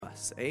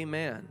Yes,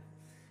 amen.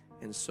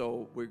 And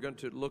so we're going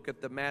to look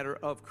at the matter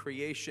of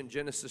creation.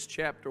 Genesis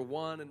chapter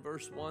 1 and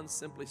verse 1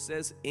 simply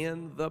says,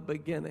 in the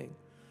beginning,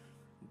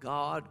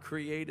 God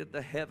created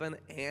the heaven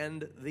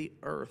and the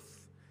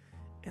earth.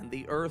 And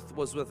the earth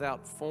was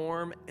without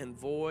form and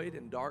void,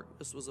 and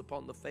darkness was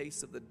upon the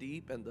face of the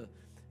deep, and the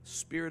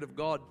Spirit of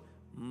God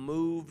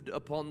moved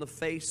upon the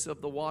face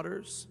of the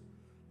waters.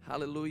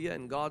 Hallelujah.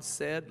 And God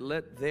said,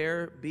 let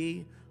there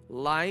be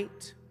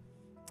light.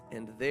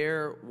 And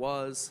there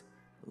was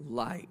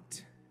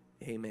light.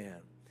 Amen.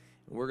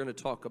 And we're going to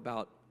talk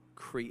about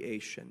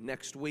creation.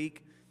 Next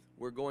week,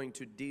 we're going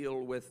to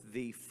deal with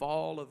the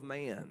fall of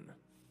man.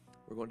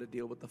 We're going to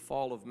deal with the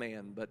fall of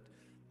man. But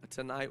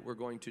tonight, we're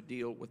going to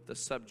deal with the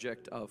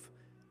subject of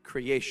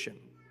creation.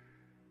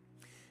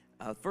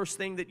 First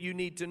thing that you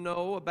need to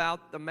know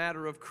about the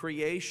matter of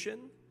creation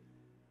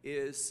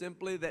is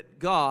simply that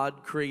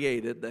God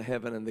created the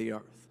heaven and the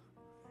earth.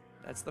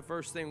 That's the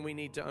first thing we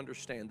need to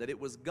understand, that it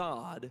was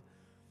God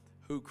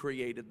who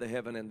created the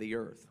heaven and the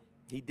earth.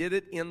 He did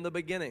it in the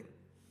beginning.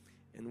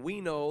 And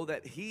we know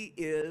that He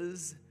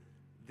is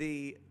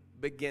the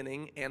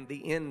beginning and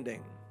the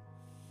ending.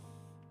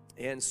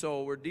 And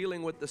so we're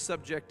dealing with the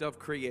subject of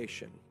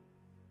creation.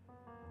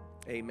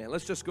 Amen.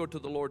 Let's just go to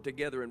the Lord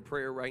together in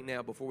prayer right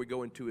now before we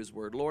go into His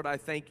Word. Lord, I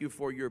thank You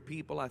for Your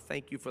people. I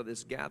thank You for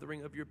this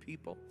gathering of Your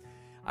people.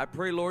 I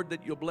pray, Lord,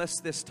 that You'll bless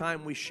this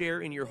time we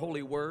share in Your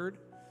holy Word.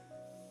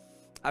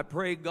 I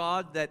pray,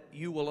 God, that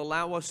You will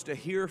allow us to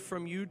hear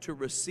from You, to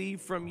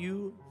receive from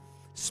You.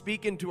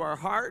 Speak into our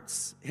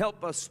hearts.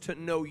 Help us to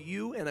know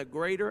You in a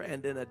greater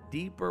and in a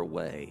deeper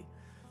way.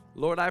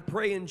 Lord, I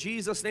pray in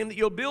Jesus' name that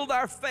You'll build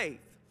our faith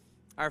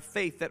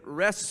that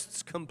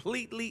rests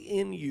completely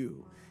in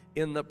You.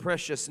 In the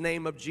precious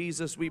name of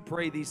Jesus, we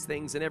pray these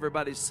things. And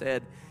everybody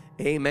said,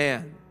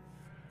 amen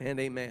and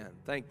amen.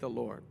 Thank the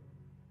Lord.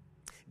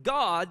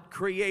 God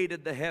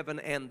created the heaven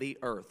and the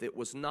earth. It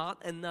was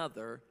not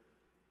another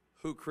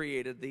who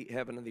created the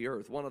heaven and the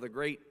earth. One of the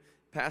great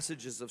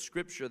passages of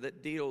Scripture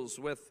that deals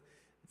with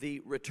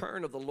the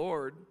return of the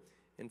Lord,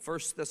 in 1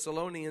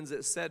 Thessalonians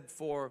it said,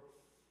 for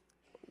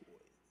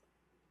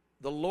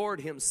the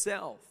Lord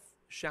Himself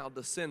shall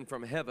descend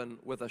from heaven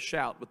with a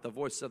shout, with the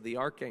voice of the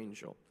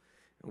archangel.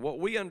 And what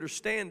we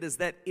understand is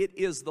that it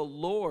is the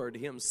Lord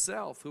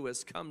Himself who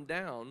has come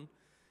down,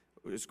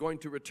 who is going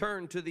to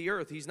return to the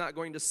earth. He's not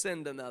going to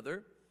send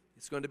another.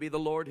 It's going to be the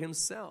Lord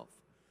Himself.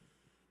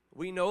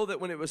 We know that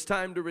when it was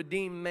time to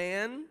redeem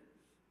man,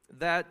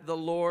 that the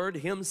Lord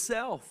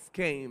Himself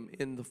came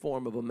in the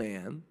form of a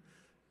man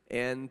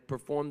and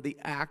performed the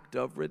act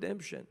of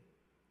redemption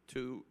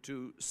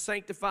to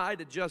sanctify,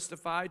 to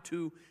justify,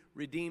 to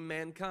redeem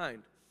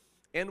mankind.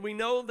 And we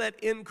know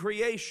that in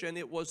creation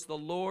it was the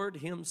Lord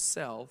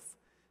Himself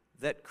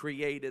that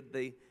created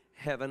the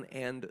heaven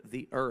and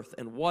the earth.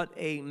 And what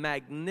a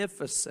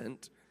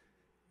magnificent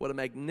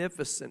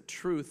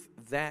truth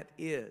that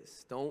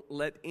is. Don't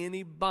let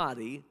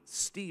anybody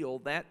steal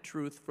that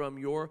truth from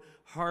your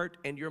heart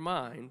and your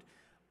mind.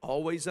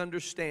 Always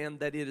understand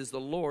that it is the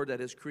Lord that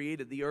has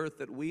created the earth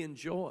that we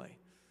enjoy.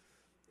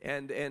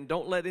 And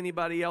don't let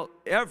anybody else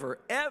ever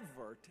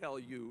tell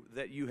you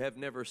that you have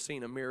never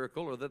seen a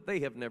miracle or that they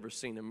have never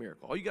seen a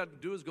miracle. All you got to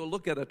do is go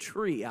look at a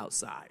tree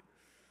outside.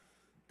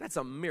 That's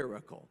a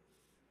miracle.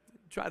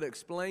 Try to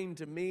explain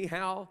to me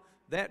how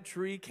that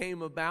tree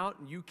came about,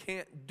 and you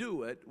can't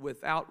do it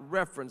without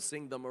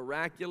referencing the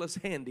miraculous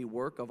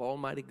handiwork of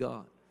Almighty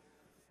God.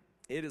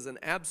 It is an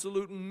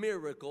absolute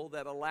miracle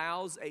that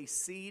allows a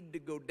seed to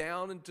go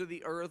down into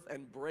the earth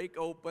and break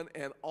open,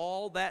 and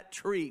all that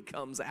tree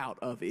comes out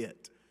of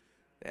it.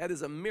 That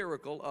is a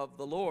miracle of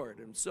the Lord.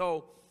 And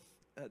so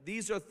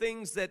these are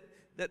things that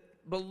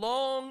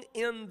belong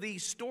in the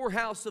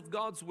storehouse of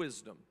God's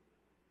wisdom.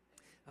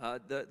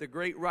 The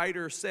great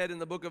writer said in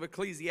the book of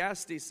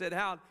Ecclesiastes, said,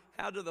 how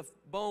do the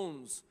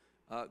bones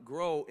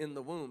grow in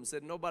the womb?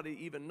 Said nobody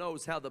even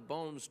knows how the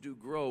bones do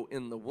grow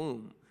in the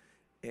womb.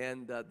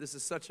 And this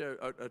is such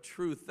a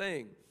true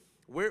thing.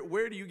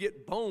 Where do you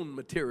get bone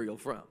material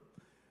from?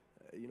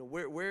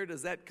 Where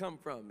does that come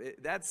from?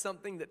 That's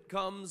something that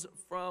comes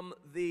from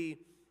the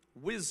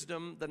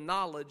wisdom, the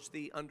knowledge,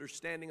 the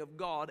understanding of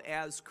God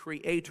as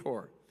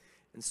creator.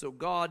 And so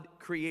God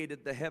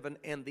created the heaven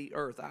and the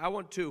earth. I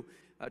want to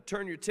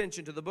turn your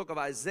attention to the book of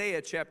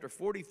Isaiah chapter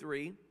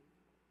 43.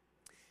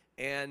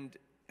 And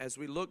as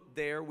we look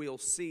there, we'll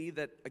see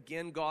that,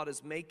 again, God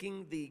is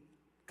making the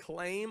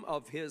claim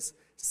of His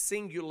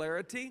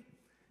singularity.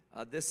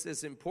 This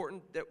is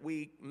important that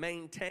we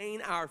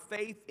maintain our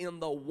faith in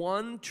the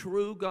one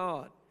true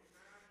God.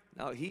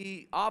 Now,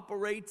 He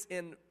operates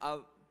in a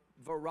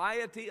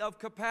variety of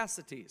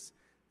capacities.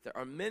 There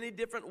are many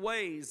different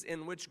ways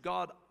in which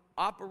God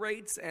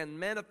operates and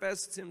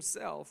manifests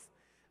Himself,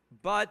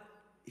 but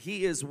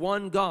He is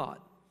one God.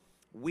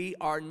 We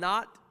are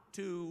not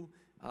to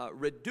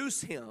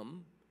reduce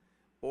Him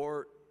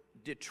or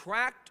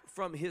detract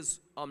from His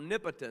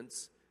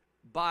omnipotence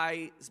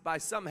by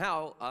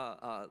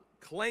somehow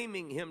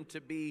claiming Him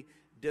to be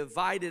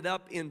divided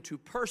up into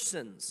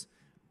persons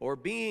or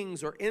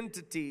beings or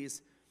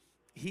entities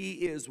He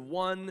is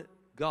one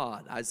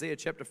God. Isaiah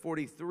chapter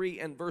 43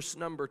 and verse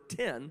number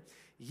 10.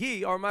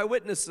 Ye are my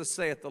witnesses,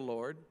 saith the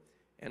Lord,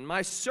 and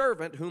my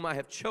servant whom I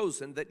have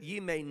chosen, that ye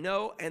may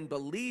know and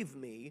believe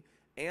me,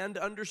 and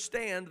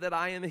understand that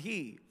I am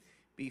he.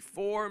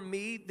 Before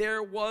me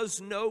there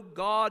was no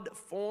God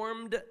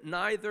formed,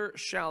 neither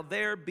shall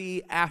there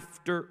be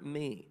after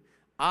me.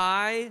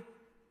 I,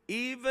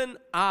 even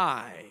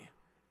I,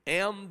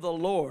 am the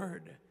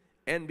Lord,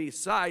 and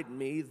beside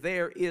me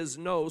there is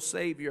no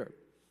Savior.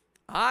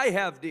 I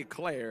have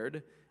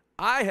declared,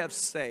 I have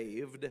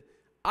saved,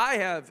 I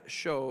have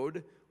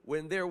showed,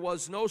 when there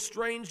was no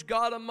strange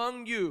God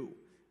among you.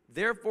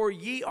 Therefore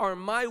ye are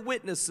my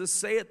witnesses,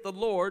 saith the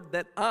Lord,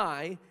 that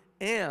I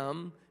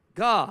am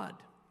God.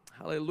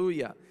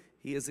 Hallelujah.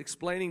 He is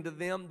explaining to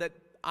them that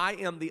I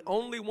am the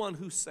only one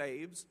who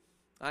saves.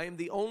 I am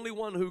the only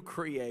one who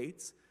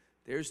creates.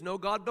 There's no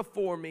God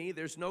before me.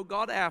 There's no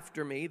God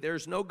after me.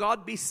 There's no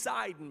God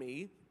beside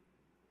me.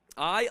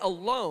 I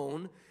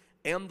alone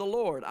am the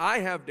Lord. I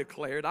have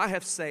declared, I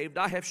have saved,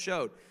 I have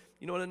showed.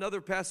 You know, in another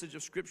passage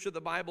of Scripture,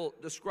 the Bible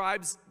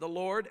describes the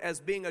Lord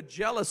as being a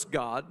jealous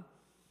God,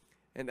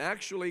 and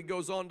actually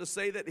goes on to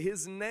say that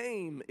his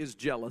name is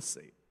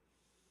jealousy.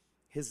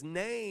 His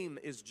name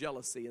is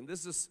jealousy, and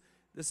this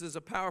is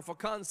a powerful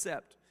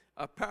concept,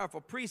 a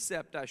powerful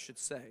precept, I should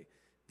say,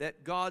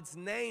 that God's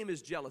name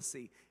is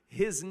jealousy.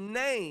 His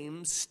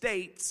name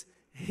states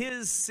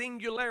his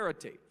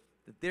singularity,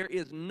 that there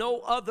is no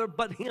other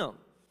but him,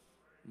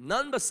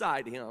 none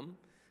beside him.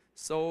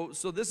 So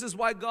this is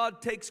why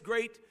God takes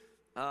great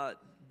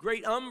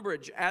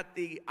umbrage at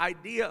the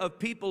idea of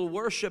people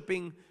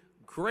worshiping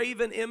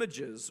graven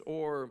images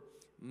or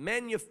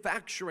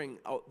manufacturing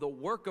the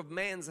work of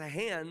man's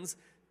hands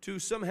to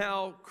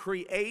somehow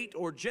create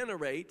or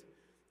generate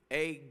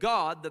a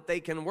God that they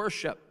can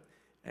worship.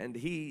 And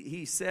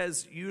he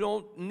says, you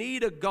don't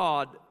need a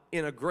God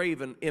in a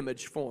graven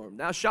image form.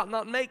 Thou shalt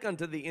not make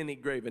unto thee any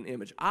graven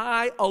image.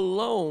 I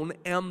alone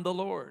am the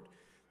Lord.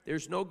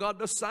 There's no God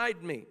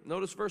beside me.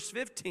 Notice verse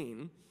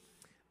 15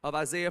 of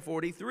Isaiah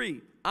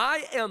 43.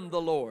 I am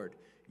the Lord,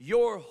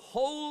 your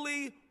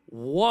Holy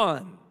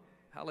One.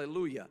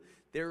 Hallelujah.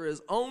 There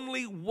is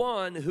only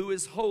one who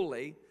is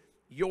holy,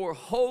 your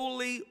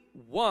Holy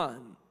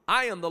One.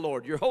 I am the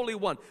Lord, your Holy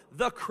One,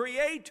 the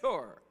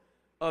Creator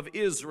of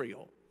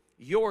Israel,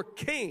 your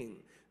King.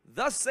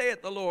 Thus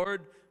saith the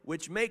Lord,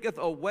 which maketh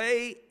a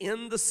way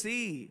in the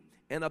sea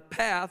and a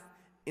path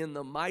in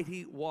the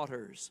mighty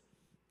waters.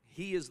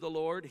 He is the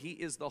Lord. He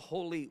is the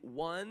Holy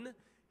One.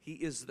 He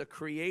is the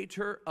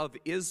Creator of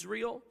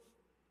Israel.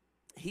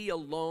 He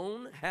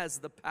alone has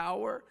the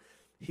power.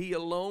 He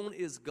alone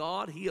is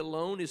God. He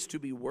alone is to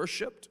be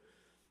worshiped.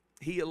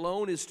 He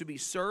alone is to be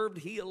served.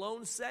 He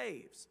alone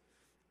saves.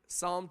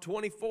 Psalm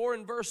 24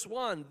 and verse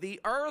 1, the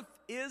earth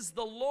is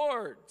the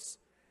Lord's,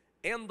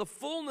 and the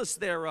fullness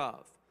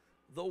thereof,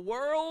 the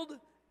world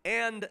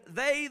and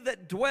they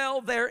that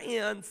dwell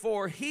therein,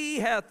 for he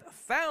hath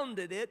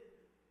founded it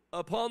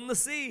upon the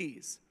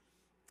seas,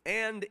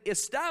 and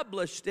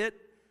established it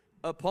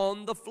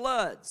upon the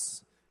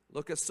floods.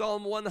 Look at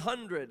Psalm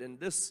 100, and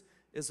this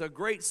is a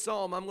great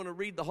psalm. I'm going to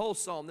read the whole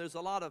psalm. There's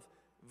a lot of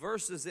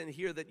verses in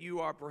here that you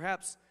are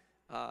perhaps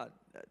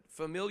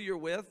familiar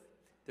with.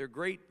 They're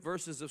great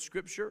verses of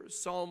Scripture.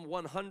 Psalm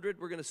 100,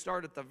 we're going to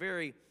start at the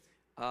very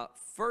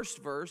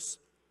first verse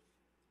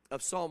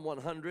of Psalm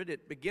 100.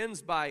 It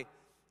begins by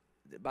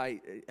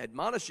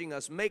admonishing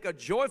us, make a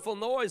joyful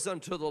noise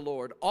unto the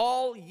Lord,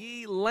 all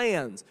ye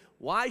lands.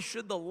 Why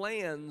should the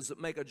lands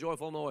make a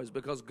joyful noise?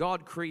 Because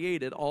God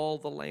created all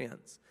the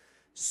lands.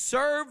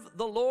 Serve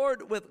the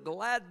Lord with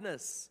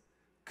gladness.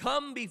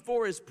 Come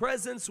before his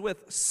presence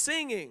with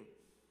singing.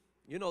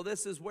 You know,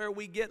 this is where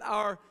we get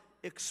our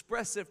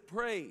expressive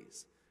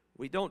praise.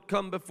 We don't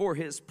come before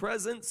his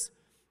presence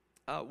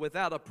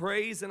without a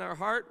praise in our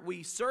heart.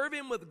 We serve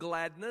him with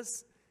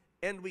gladness,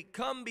 and we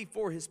come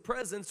before his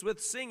presence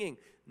with singing.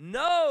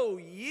 Know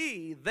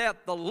ye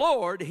that the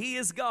Lord, he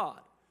is God.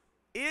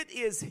 It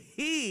is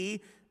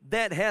he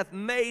that hath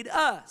made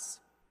us.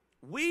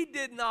 We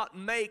did not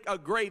make a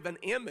graven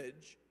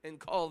image and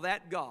call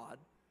that God.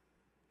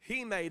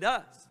 He made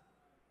us.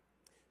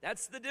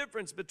 That's the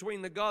difference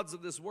between the gods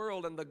of this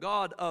world and the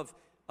God of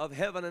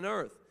heaven and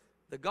earth.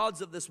 The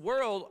gods of this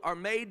world are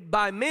made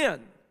by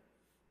men,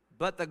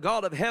 but the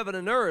God of heaven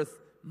and earth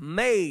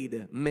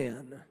made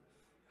men.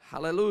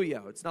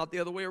 Hallelujah. It's not the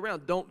other way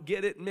around. Don't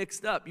get it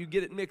mixed up. You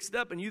get it mixed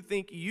up and you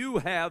think you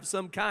have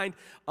some kind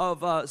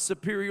of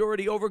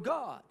superiority over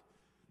God.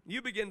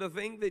 You begin to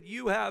think that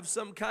you have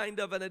some kind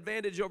of an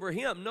advantage over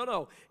him.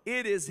 No.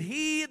 It is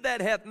he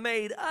that hath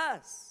made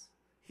us.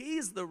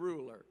 He's the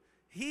ruler.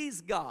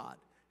 He's God.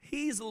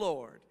 He's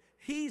Lord.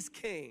 He's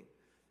King.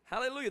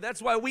 Hallelujah.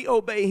 That's why we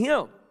obey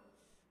him.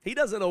 He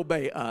doesn't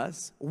obey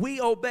us. We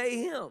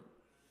obey him.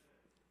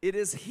 It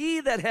is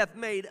he that hath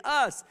made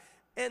us,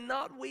 and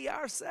not we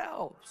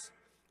ourselves.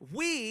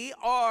 We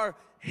are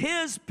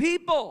his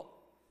people.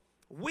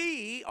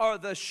 We are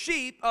the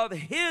sheep of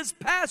his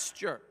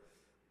pasture.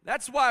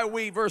 That's why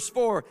we, verse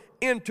 4,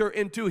 enter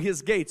into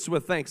his gates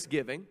with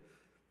thanksgiving.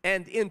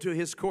 and into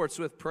his courts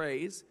with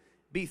praise.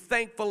 Be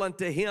thankful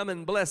unto him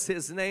and bless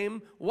his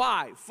name.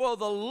 Why? For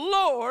the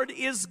Lord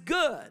is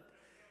good.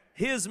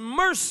 His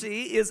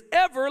mercy is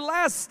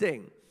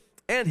everlasting,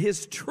 and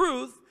his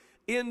truth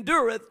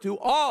endureth to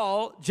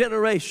all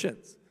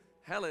generations.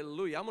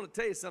 Hallelujah. I'm going to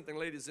tell you something,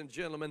 ladies and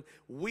gentlemen.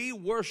 We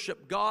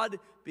worship God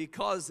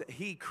because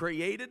he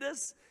created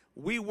us.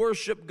 We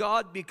worship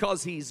God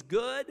because he's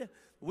good.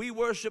 We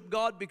worship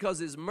God because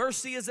his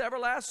mercy is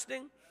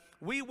everlasting.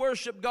 We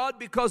worship God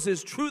because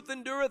his truth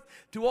endureth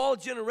to all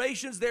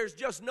generations. There's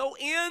just no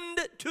end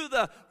to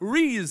the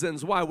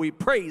reasons why we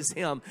praise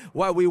him,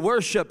 why we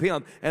worship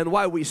him, and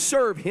why we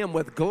serve him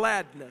with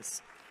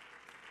gladness,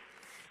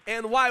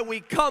 and why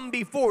we come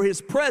before his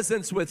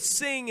presence with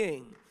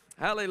singing.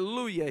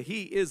 Hallelujah.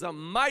 He is a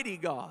mighty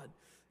God.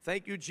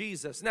 Thank you,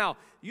 Jesus. Now,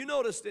 you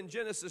noticed in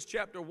Genesis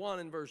chapter 1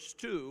 and verse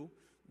 2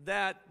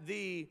 that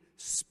the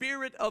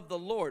Spirit of the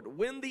Lord,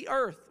 when the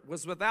earth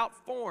was without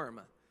form,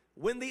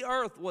 when the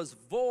earth was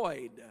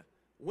void,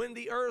 when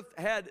the earth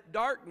had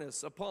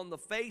darkness upon the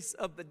face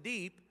of the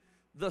deep,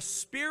 the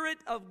Spirit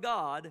of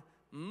God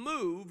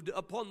moved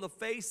upon the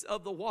face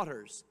of the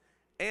waters.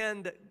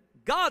 And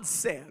God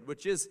said,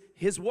 which is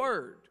his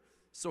word.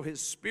 So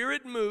his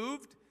Spirit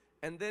moved,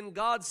 and then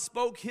God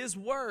spoke his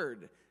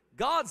word.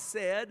 God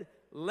said,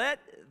 let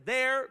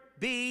there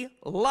be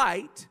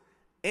light,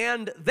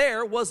 and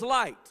there was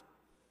light.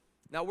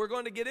 Now we're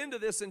going to get into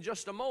this in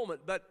just a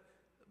moment, but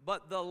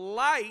the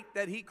light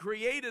that he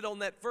created on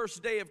that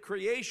first day of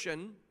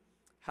creation,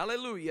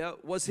 hallelujah,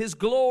 was his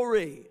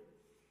glory.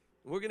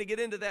 We're going to get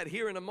into that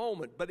here in a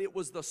moment, but it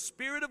was the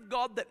Spirit of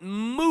God that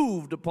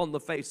moved upon the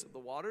face of the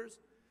waters,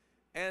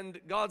 and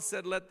God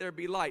said, let there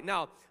be light.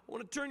 Now, I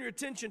want to turn your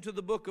attention to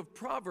the book of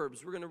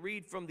Proverbs. We're going to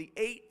read from the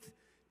 8th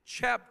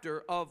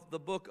chapter of the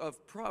book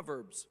of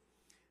Proverbs,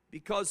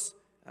 because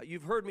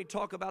you've heard me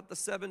talk about the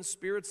 7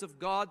 spirits of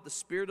God: the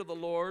Spirit of the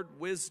Lord,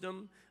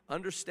 wisdom,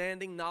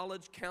 understanding,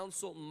 knowledge,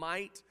 counsel,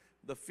 might,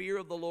 the fear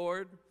of the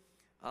Lord.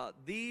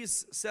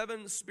 These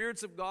 7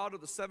 spirits of God, or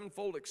the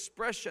sevenfold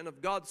expression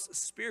of God's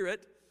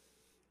Spirit,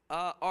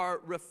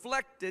 are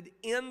reflected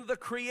in the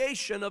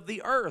creation of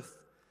the earth.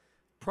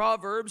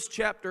 Proverbs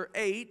chapter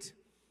 8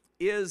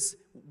 is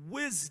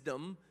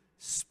wisdom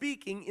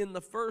speaking in the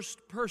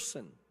first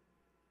person.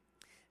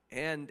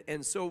 And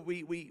so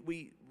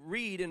we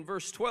read in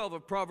verse 12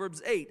 of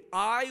Proverbs 8,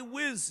 I,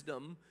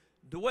 wisdom,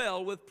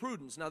 dwell with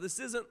prudence. Now, this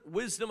isn't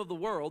wisdom of the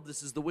world.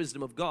 This is the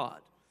wisdom of God.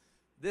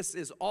 This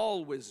is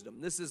all wisdom.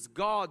 This is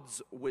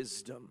God's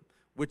wisdom,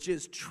 which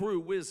is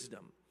true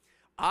wisdom.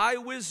 I,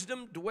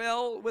 wisdom,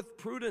 dwell with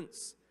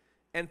prudence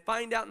and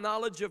find out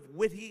knowledge of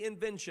witty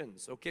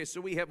inventions. Okay, so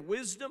we have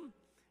wisdom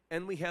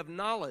and we have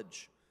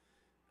knowledge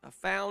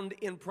found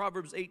in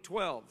Proverbs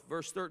 8:12.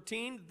 Verse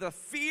 13, the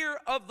fear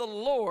of the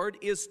Lord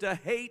is to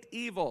hate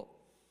evil.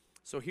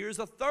 So here's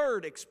a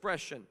third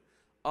expression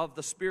of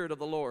the Spirit of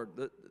the Lord.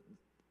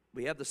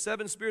 We have the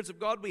 7 spirits of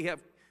God. We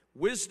have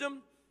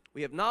wisdom,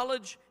 we have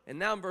knowledge, and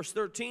now in verse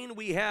 13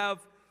 we have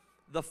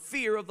the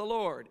fear of the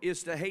Lord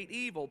is to hate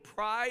evil.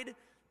 Pride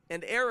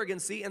and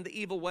arrogancy and the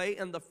evil way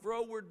and the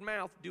froward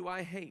mouth do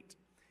I hate.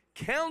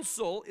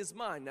 Counsel is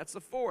mine. That's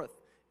the 4th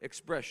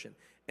expression.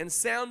 And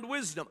sound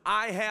wisdom.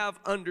 I have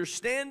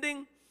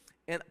understanding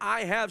and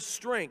I have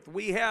strength.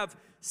 We have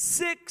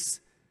 6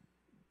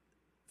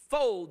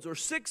 folds or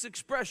 6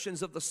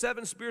 expressions of the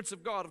 7 spirits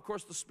of God. Of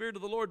course, the Spirit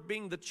of the Lord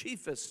being the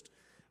chiefest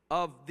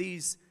of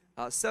these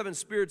 7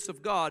 spirits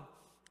of God,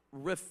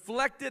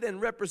 reflected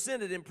and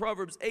represented in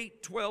Proverbs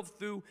 8:12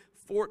 through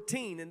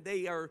 14. And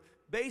they are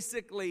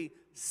basically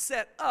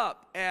set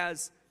up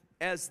as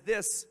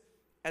this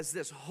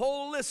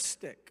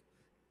holistic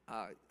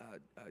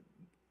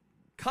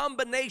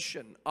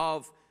combination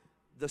of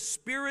the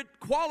Spirit,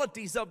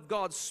 qualities of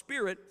God's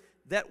Spirit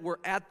that were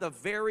at the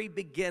very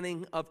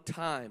beginning of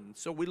time.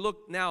 So we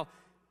look now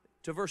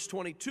to verse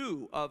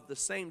 22 of the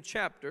same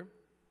chapter,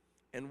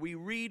 and we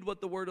read what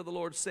the word of the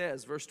Lord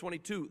says. Verse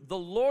 22, the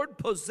Lord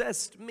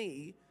possessed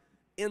me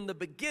in the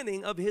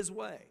beginning of his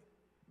way,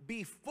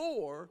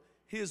 before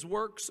his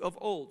works of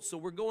old. So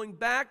we're going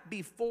back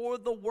before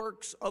the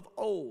works of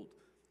old.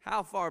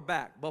 How far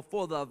back?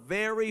 Before the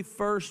very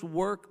first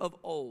work of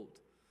old.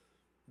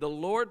 The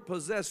Lord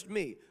possessed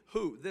me.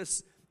 Who?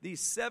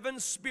 These 7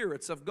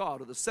 spirits of God,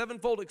 or the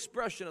sevenfold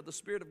expression of the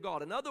Spirit of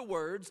God. In other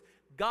words,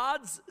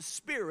 God's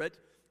Spirit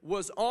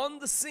was on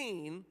the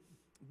scene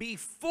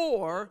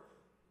before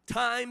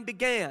time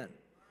began.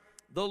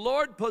 The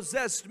Lord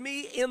possessed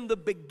me in the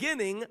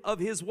beginning of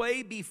his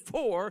way,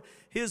 before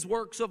his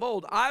works of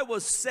old. I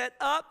was set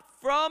up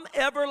from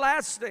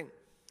everlasting,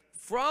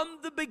 from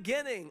the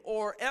beginning,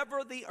 or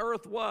ever the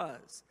earth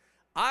was.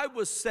 I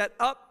was set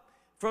up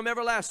from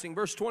everlasting.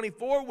 Verse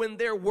 24, when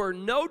there were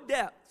no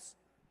depths,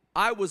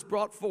 I was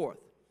brought forth.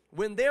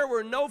 When there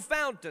were no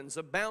fountains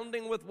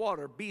abounding with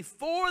water,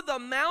 before the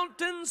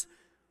mountains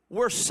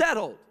were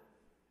settled,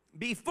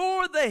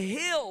 before the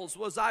hills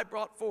was I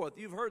brought forth.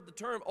 You've heard the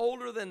term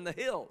older than the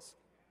hills.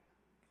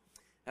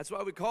 That's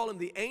why we call him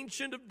the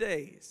Ancient of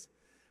Days.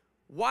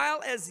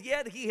 while as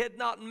yet he had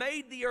not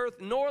made the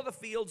earth, nor the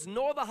fields,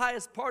 nor the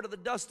highest part of the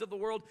dust of the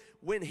world,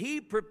 when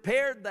he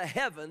prepared the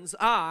heavens,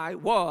 I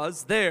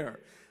was there.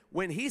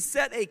 When he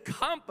set a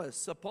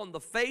compass upon the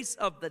face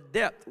of the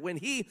depth, when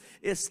he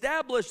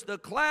established the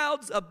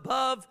clouds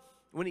above,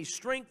 when he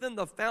strengthened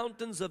the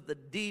fountains of the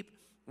deep,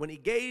 when he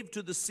gave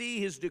to the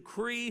sea his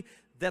decree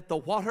that the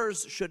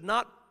waters should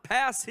not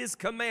pass his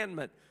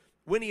commandment,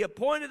 when he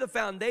appointed the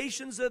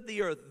foundations of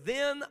the earth,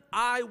 then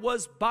I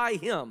was by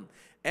him,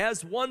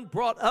 as one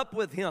brought up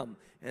with him,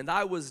 and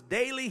I was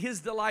daily his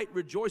delight,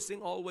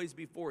 rejoicing always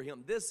before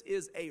him. This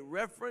is a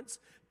reference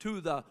to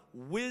the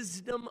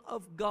wisdom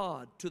of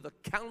God, to the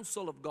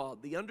counsel of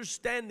God, the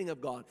understanding of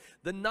God,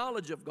 the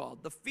knowledge of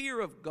God, the fear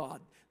of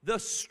God, the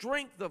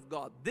strength of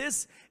God.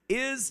 This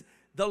is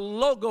the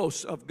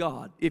logos of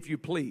God, if you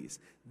please.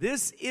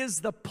 This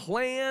is the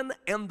plan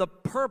and the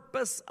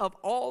purpose of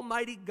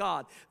Almighty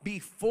God.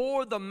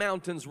 Before the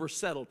mountains were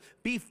settled,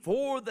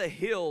 before the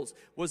hills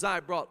was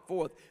I brought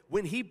forth.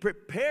 When he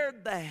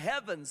prepared the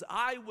heavens,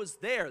 I was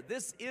there.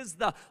 This is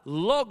the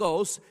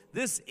logos.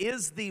 This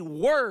is the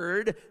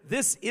word.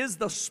 This is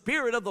the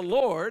Spirit of the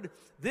Lord.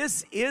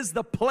 This is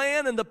the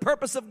plan and the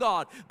purpose of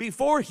God.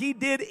 Before he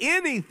did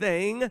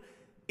anything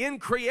in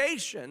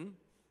creation,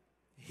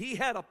 he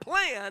had a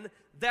plan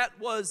that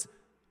was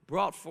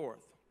brought forth.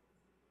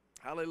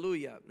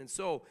 Hallelujah. And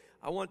so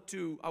I want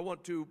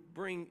to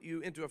bring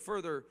you into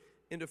further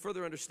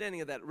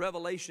understanding of that.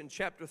 Revelation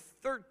chapter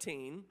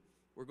 13.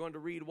 We're going to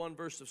read one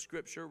verse of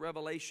Scripture.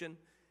 Revelation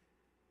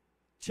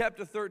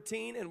chapter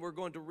 13, and we're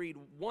going to read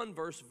one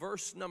verse,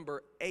 verse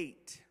number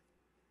 8.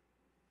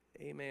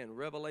 Amen.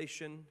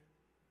 Revelation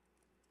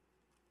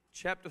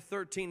chapter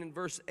 13 and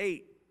verse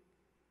 8.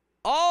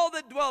 All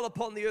that dwell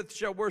upon the earth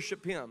shall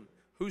worship him,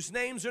 whose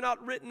names are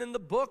not written in the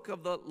book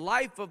of the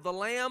life of the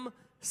Lamb,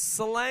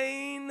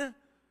 slain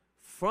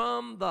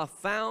from the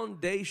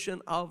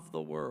foundation of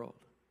the world.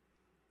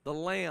 The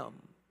Lamb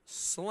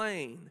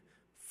slain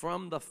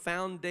from the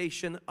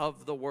foundation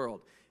of the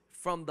world.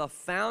 From the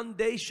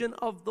foundation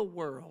of the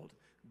world,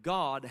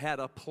 God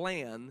had a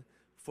plan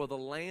for the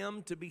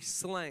Lamb to be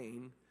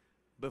slain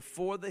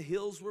before the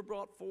hills were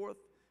brought forth,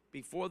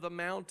 before the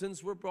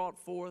mountains were brought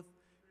forth,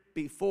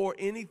 before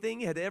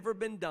anything had ever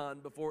been done,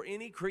 before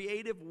any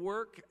creative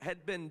work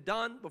had been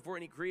done, before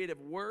any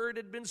creative word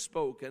had been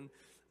spoken.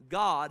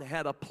 God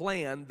had a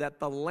plan that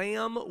the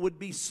Lamb would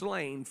be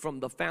slain from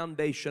the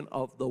foundation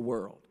of the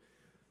world.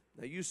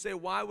 Now you say,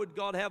 why would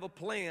God have a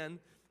plan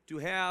to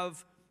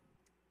have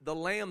the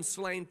Lamb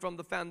slain from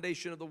the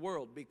foundation of the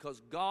world?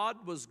 Because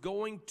God was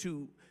going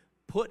to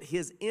put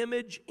his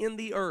image in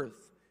the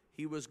earth.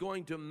 He was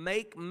going to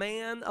make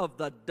man of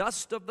the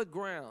dust of the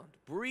ground,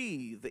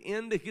 breathe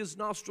into his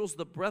nostrils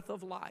the breath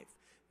of life.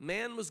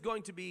 Man was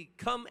going to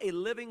become a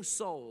living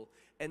soul,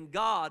 and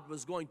God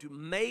was going to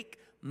make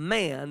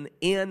man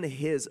in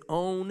his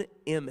own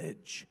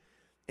image.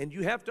 And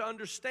you have to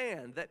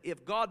understand that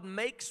if God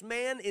makes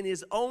man in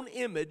his own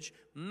image,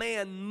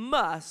 man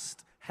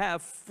must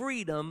have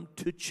freedom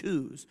to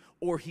choose,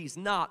 or he's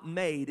not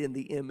made in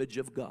the image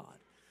of God.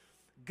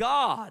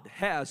 God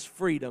has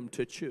freedom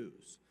to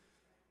choose.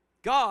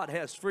 God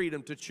has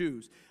freedom to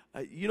choose.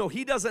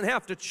 He doesn't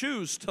have to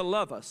choose to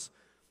love us.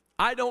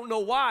 I don't know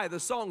why. The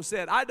song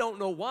said, I don't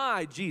know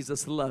why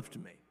Jesus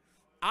loved me.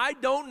 I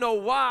don't know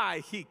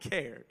why he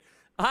cared.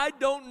 I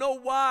don't know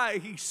why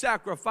he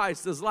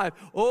sacrificed his life.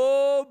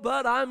 Oh,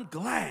 but I'm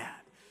glad.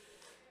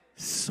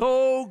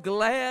 So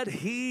glad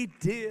he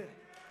did.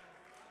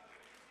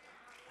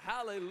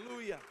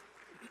 Hallelujah.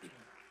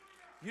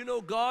 You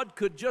know, God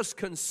could just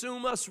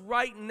consume us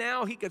right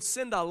now. He could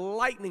send a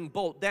lightning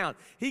bolt down.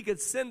 He could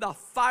send a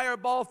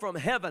fireball from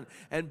heaven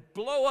and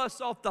blow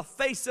us off the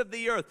face of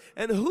the earth.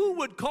 And who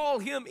would call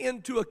him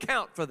into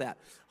account for that?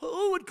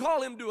 Who would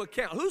call him to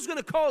account? Who's going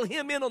to call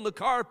him in on the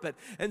carpet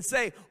and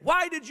say,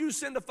 why did you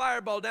send a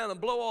fireball down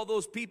and blow all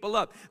those people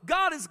up?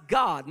 God is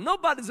God.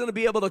 Nobody's going to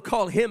be able to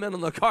call him in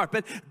on the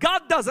carpet.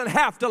 God doesn't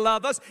have to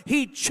love us.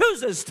 He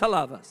chooses to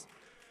love us.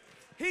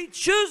 He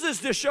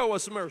chooses to show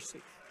us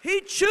mercy.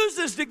 He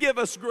chooses to give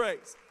us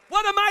grace.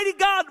 What a mighty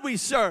God we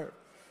serve.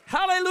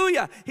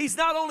 Hallelujah. He's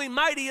not only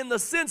mighty in the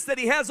sense that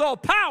he has all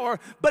power,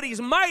 but he's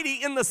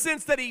mighty in the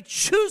sense that he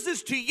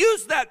chooses to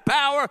use that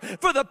power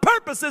for the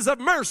purposes of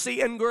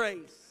mercy and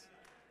grace.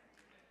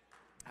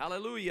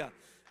 Hallelujah.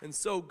 And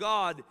so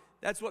God,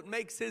 that's what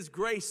makes his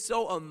grace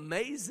so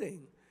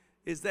amazing,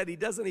 is that he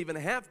doesn't even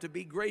have to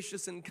be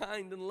gracious and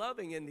kind and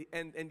loving,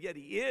 and yet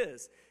he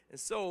is. And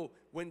so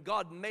when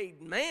God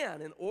made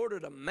man, in order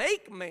to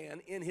make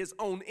man in his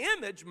own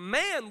image,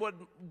 man would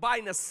by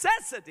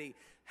necessity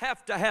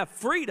have to have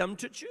freedom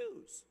to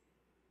choose.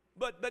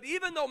 But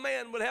even though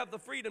man would have the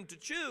freedom to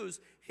choose,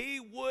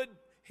 he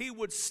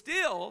would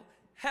still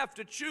have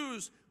to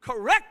choose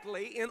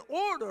correctly in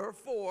order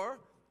for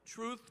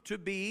truth to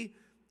be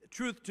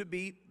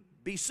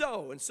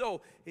so. And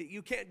so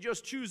you can't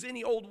just choose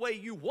any old way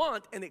you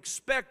want and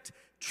expect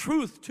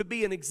truth to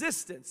be in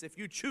existence. If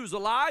you choose a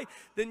lie,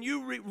 then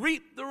you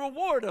reap the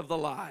reward of the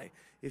lie.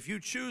 If you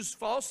choose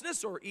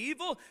falseness or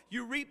evil,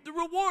 you reap the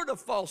reward of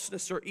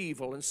falseness or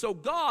evil. And so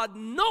God,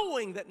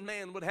 knowing that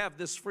man would have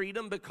this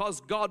freedom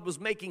because God was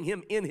making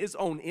him in his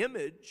own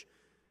image,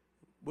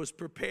 was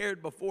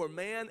prepared before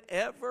man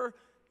ever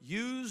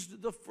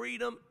used the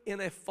freedom in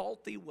a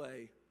faulty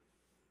way.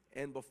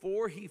 And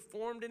before he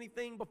formed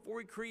anything, before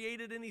he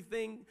created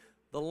anything,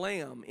 the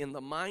Lamb, in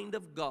the mind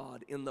of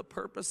God, in the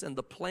purpose and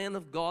the plan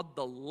of God,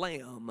 the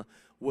Lamb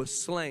was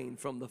slain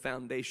from the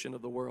foundation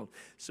of the world.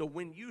 So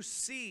when you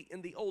see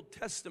in the Old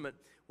Testament,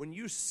 when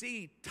you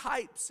see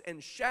types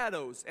and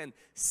shadows and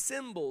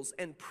symbols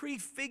and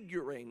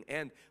prefiguring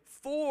and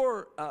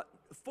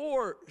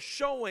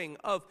foreshowing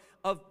of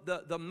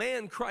the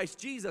man Christ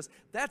Jesus,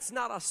 that's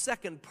not a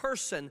second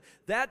person.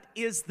 That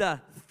is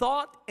the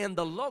thought and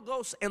the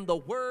logos and the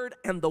word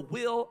and the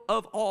will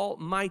of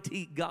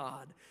Almighty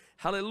God.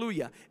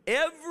 Hallelujah.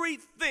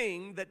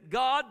 Everything that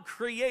God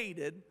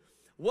created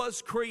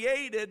was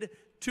created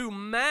to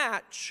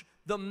match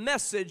the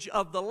message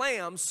of the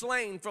Lamb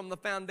slain from the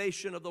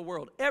foundation of the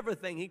world.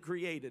 Everything he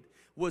created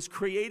was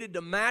created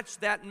to match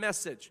that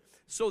message.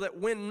 So that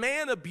when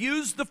man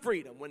abused the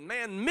freedom, when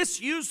man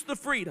misused the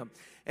freedom,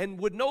 and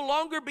would no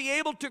longer be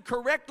able to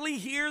correctly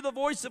hear the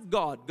voice of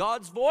God,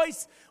 God's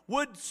voice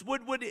would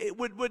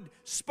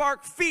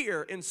spark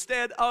fear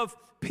instead of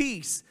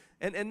peace.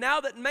 And now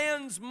that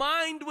man's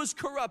mind was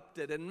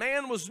corrupted and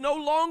man was no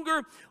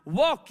longer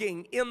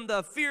walking in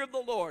the fear of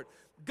the Lord,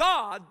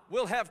 God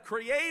will have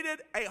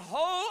created a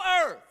whole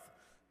earth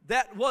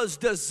that was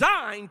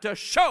designed to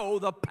show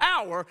the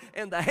power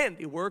and the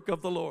handiwork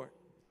of the Lord.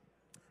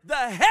 The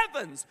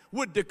heavens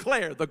would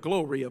declare the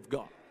glory of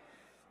God.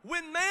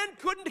 When man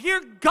couldn't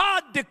hear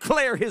God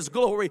declare his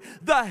glory,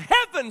 the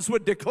heavens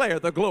would declare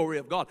the glory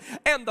of God,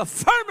 and the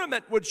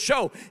firmament would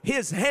show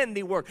his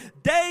handiwork.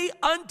 Day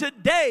unto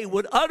day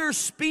would utter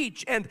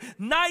speech, and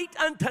night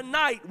unto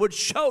night would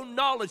show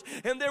knowledge,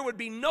 and there would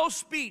be no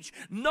speech,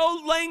 no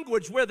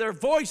language where their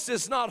voice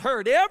is not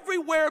heard.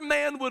 Everywhere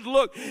man would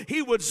look,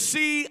 he would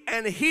see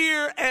and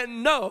hear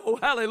and know,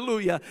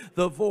 hallelujah,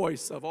 the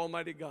voice of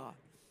Almighty God.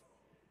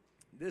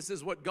 This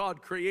is what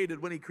God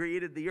created when he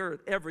created the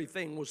earth.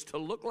 Everything was to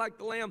look like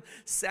the Lamb,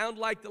 sound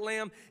like the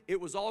Lamb. It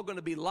was all going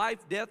to be life,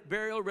 death,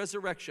 burial,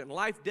 resurrection.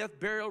 Life, death,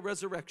 burial,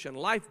 resurrection.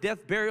 Life,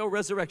 death, burial,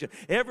 resurrection.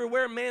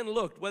 Everywhere man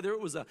looked, whether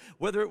it was a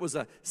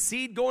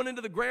seed going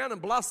into the ground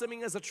and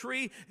blossoming as a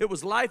tree, it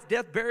was life,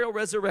 death, burial,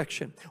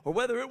 resurrection. Or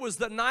whether it was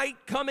the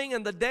night coming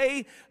and the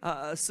day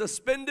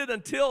suspended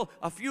until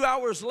a few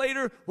hours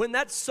later when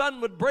that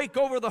sun would break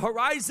over the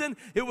horizon,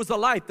 it was the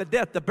life, the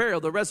death, the burial,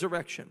 the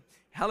resurrection.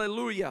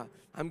 Hallelujah.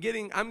 I'm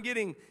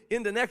getting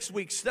into next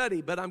week's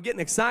study, but I'm getting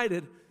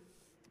excited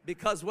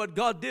because what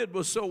God did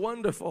was so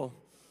wonderful.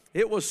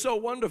 It was so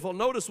wonderful.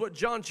 Notice what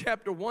John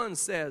chapter 1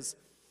 says.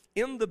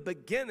 In the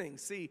beginning,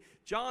 see,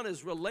 John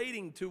is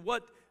relating to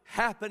what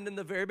happened in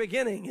the very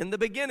beginning. In the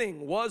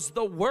beginning was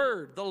the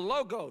Word, the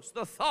Logos,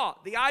 the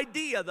thought, the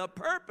idea, the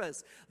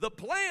purpose, the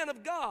plan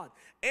of God.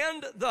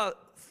 And the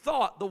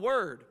thought, the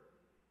Word,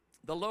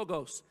 the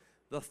Logos,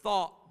 the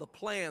thought, the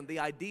plan, the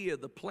idea,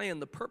 the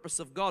plan, the purpose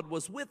of God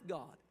was with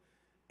God.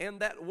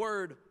 And that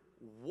Word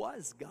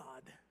was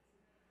God.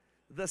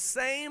 The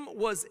same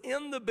was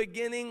in the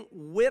beginning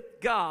with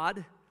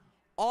God.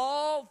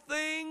 All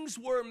things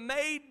were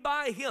made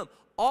by Him.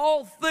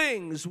 All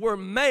things were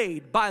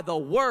made by the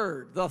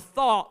Word, the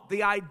thought,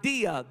 the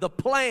idea, the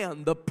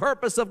plan, the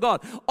purpose of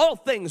God. All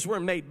things were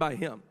made by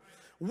Him.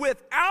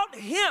 Without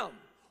Him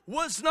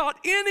was not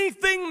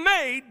anything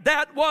made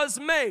that was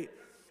made.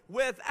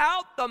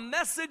 Without the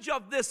message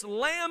of this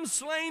Lamb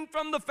slain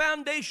from the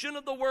foundation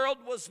of the world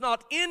was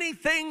not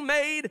anything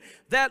made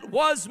that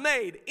was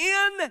made.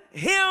 In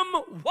Him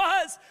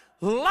was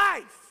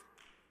life.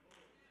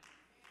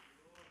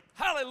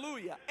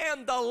 Hallelujah.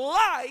 And the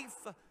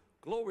life,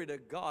 glory to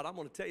God. I'm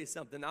going to tell you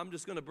something. I'm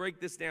just going to break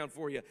this down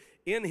for you.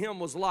 In Him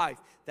was life.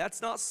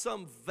 That's not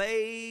some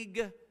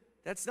vague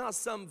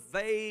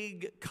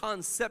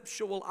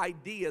conceptual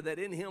idea that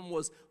in Him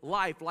was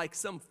life, like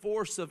some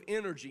force of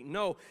energy.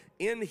 No,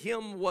 in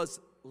Him was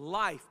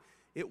life.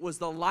 It was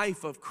the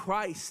life of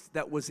Christ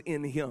that was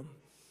in Him.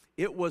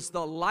 It was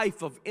the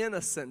life of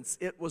innocence.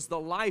 It was the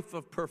life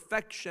of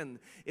perfection.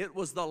 It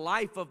was the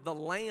life of the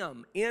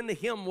Lamb. In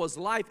Him was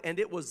life, and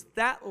it was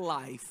that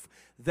life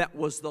that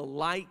was the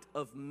light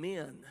of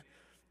men.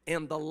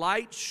 And the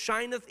light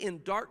shineth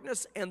in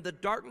darkness, and the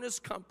darkness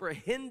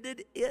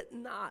comprehended it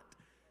not.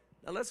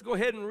 Now let's go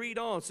ahead and read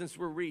on since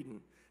we're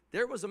reading.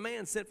 There was a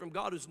man sent from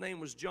God whose name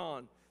was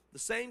John. The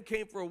same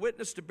came for a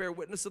witness to bear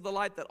witness of the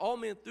light, that all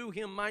men through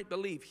him might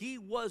believe. He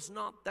was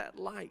not that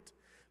light,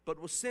 but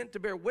was sent to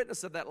bear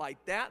witness of that light.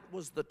 That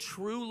was the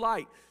true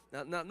light.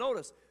 Now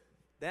notice,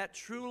 that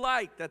true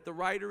light that the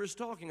writer is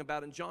talking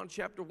about in John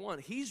chapter 1,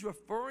 he's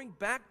referring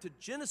back to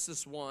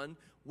Genesis 1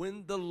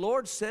 when the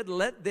Lord said,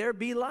 "Let there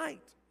be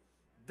light."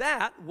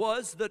 That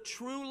was the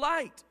true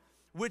light,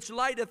 which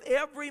lighteth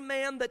every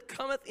man that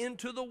cometh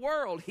into the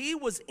world. He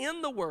was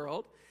in the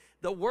world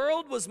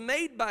was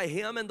made by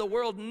Him, and the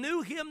world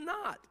knew Him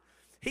not.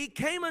 He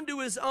came unto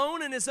His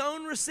own, and His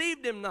own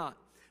received Him not.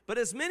 But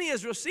as many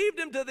as received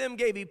him, to them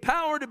gave he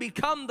power to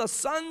become the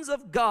sons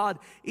of God,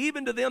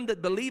 even to them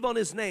that believe on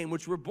his name,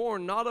 which were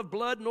born not of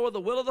blood, nor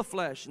the will of the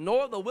flesh,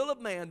 nor the will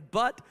of man,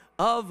 but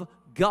of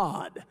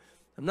God.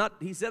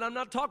 He said, I'm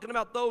not talking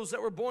about those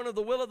that were born of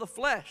the will of the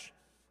flesh,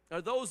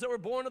 or those that were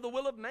born of the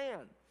will of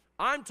man.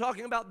 I'm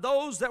talking about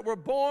those that were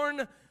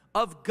born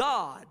of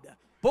God,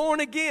 born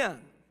again.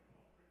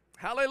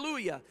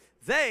 Hallelujah.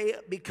 They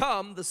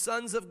become the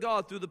sons of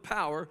God through the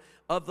power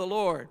of the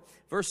Lord.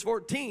 Verse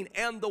 14,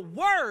 and the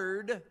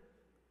Word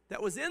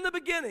that was in the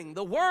beginning,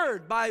 the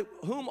Word by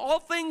whom all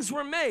things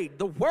were made,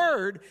 the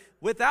Word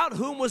without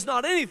whom was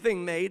not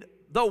anything made,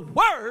 the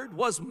Word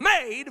was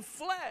made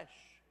flesh.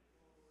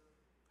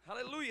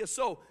 Hallelujah.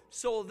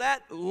 So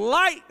that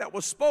light that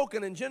was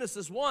spoken in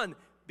Genesis 1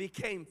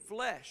 became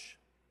flesh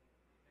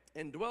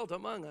and dwelt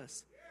among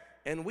us.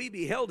 And we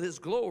beheld his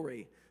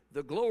glory.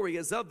 The glory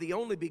is of the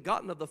only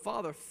begotten of the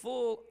Father,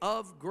 full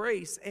of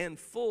grace and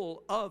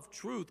full of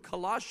truth.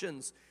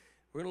 Colossians,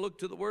 we're going to look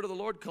to the word of the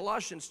Lord.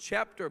 Colossians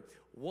chapter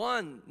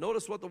 1.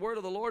 Notice what the word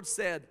of the Lord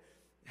said.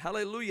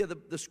 Hallelujah.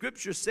 The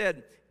scripture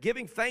said,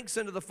 giving thanks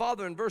unto the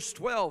Father in verse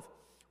 12,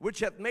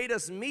 which hath made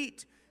us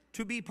meet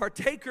to be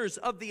partakers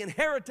of the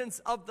inheritance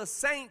of the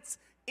saints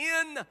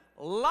in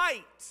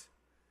light,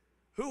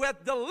 who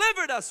hath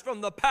delivered us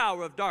from the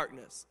power of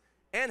darkness,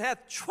 and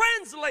hath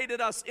translated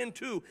us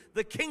into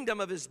the kingdom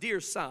of his dear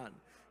Son,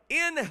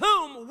 in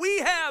whom we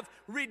have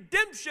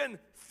redemption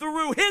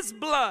through his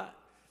blood,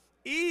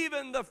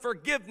 even the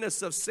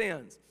forgiveness of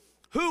sins,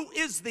 who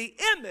is the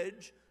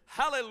image,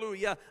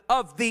 hallelujah,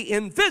 of the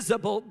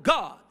invisible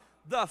God,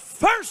 the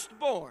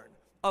firstborn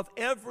of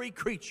every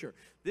creature.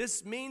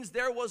 This means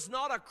there was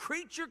not a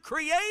creature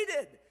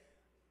created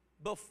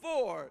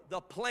before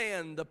the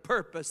plan, the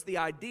purpose, the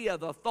idea,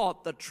 the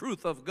thought, the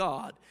truth of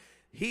God.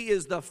 He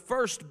is the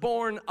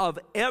firstborn of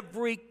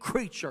every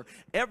creature.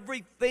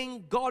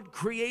 Everything God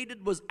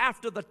created was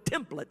after the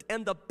template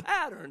and the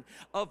pattern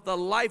of the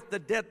life, the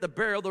death, the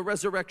burial, the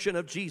resurrection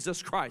of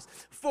Jesus Christ.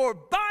 For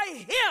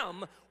by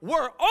him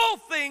were all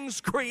things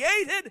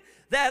created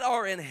that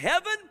are in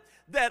heaven,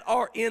 that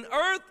are in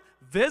earth,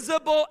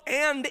 visible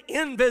and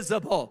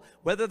invisible,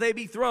 whether they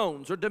be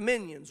thrones or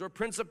dominions or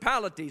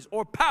principalities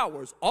or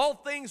powers. All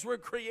things were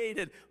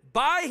created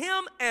by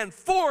him and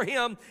for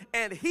him,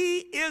 and he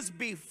is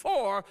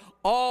before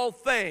all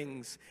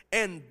things,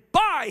 and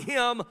by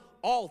him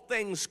all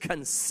things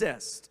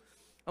consist.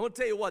 I'm going to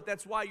tell you what,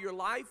 that's why your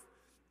life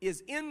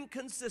is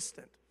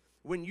inconsistent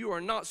when you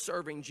are not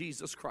serving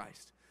Jesus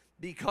Christ,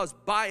 because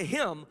by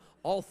him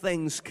all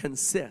things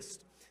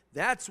consist.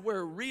 That's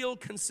where real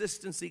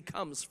consistency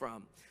comes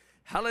from.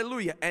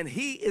 Hallelujah. And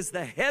he is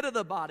the head of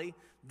the body,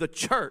 the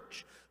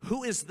church,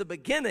 who is the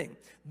beginning,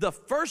 the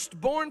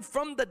firstborn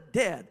from the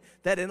dead,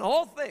 that in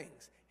all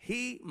things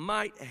he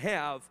might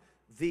have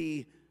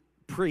the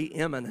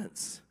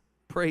preeminence.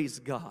 Praise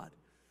God.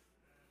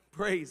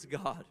 Praise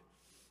God.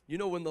 You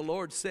know, when the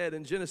Lord said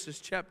in Genesis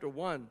chapter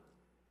 1,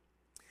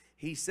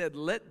 he said,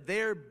 let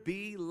there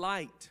be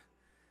light.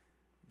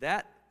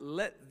 That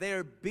let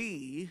there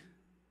be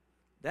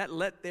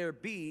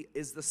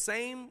is the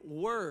same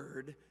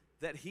word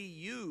that he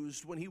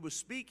used when he was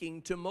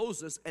speaking to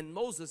Moses, and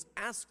Moses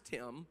asked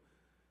him,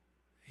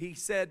 he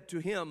said to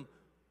him,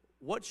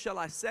 what shall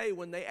I say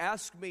when they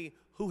ask me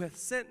who hath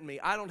sent me?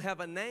 I don't have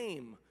a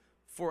name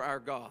for our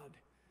God,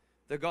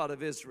 the God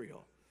of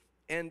Israel.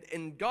 And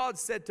God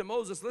said to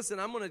Moses, listen,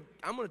 I'm going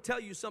to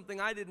tell you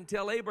something I didn't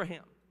tell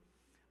Abraham.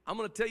 I'm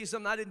going to tell you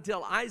something I didn't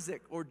tell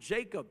Isaac or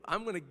Jacob.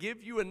 I'm going to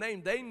give you a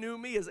name. They knew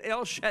me as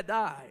El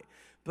Shaddai,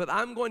 but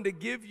I'm going to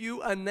give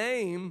you a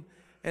name.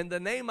 And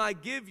the name I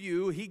give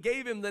you, he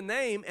gave him the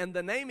name, and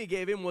the name he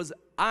gave him was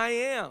I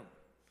am,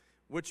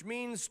 which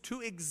means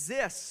to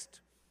exist,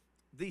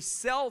 the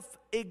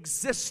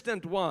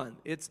self-existent one.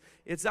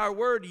 It's our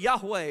word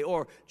Yahweh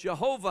or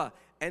Jehovah,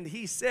 and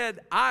he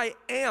said, I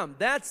am.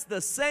 That's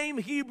the same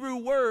Hebrew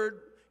word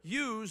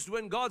used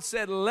when God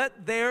said,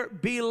 let there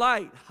be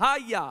light.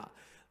 Haya,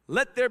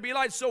 let there be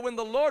light. So when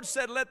the Lord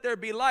said, let there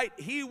be light,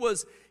 he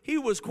was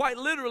quite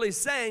literally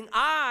saying,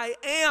 I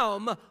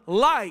am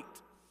light.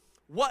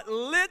 What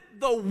lit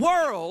the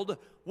world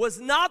was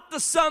not the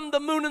sun, the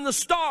moon, and the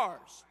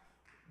stars.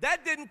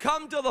 That didn't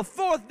come till the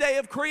fourth day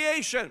of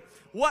creation.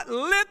 What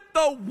lit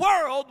the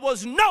world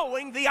was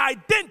knowing the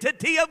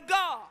identity of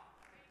God.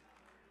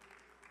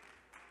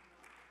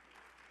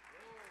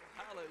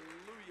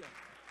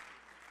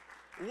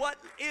 What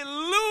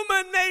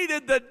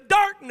illuminated the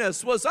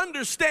darkness was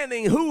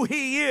understanding who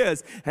he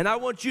is. And I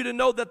want you to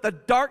know that the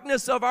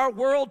darkness of our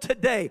world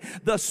today,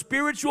 the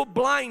spiritual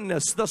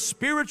blindness, the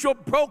spiritual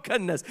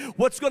brokenness,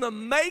 what's going to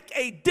make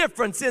a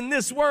difference in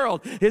this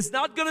world is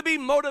not going to be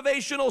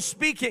motivational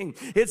speaking.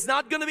 It's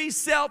not going to be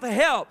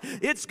self-help.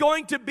 It's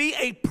going to be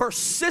a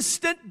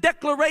persistent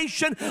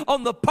declaration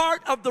on the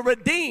part of the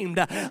redeemed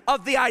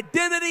of the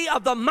identity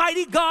of the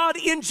mighty God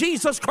in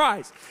Jesus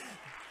Christ.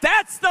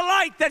 That's the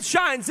light that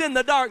shines in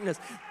the darkness.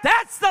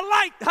 That's the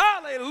light,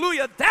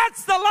 hallelujah.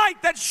 That's the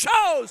light that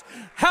shows,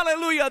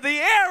 hallelujah, the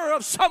error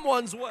of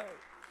someone's way.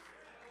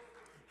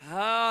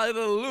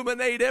 It'll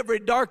illuminate every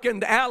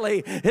darkened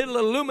alley. It'll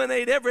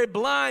illuminate every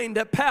blind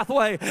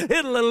pathway.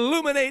 It'll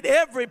illuminate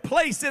every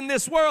place in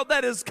this world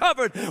that is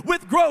covered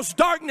with gross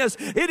darkness.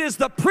 It is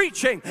the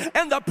preaching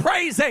and the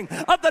praising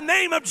of the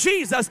name of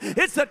Jesus.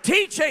 It's the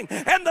teaching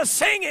and the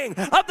singing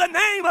of the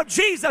name of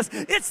Jesus.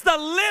 It's the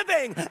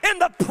living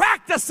and the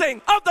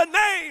practicing of the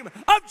name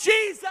of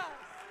Jesus.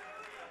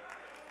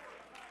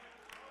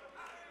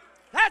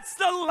 That's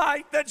the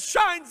light that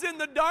shines in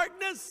the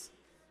darkness.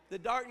 The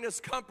darkness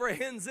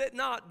comprehends it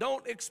not.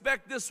 Don't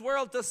expect this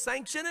world to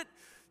sanction it.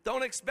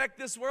 Don't expect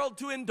this world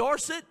to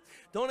endorse it.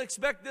 Don't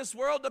expect this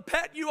world to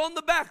pat you on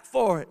the back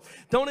for it.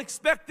 Don't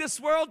expect this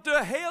world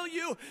to hail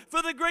you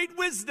for the great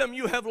wisdom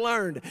you have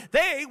learned.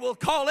 They will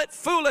call it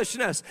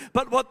foolishness.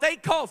 But what they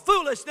call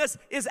foolishness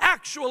is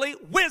actually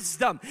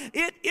wisdom.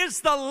 It is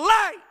the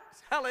light,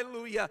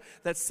 hallelujah,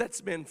 that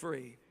sets men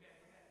free.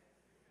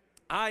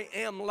 I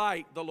am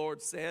light, the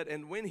Lord said.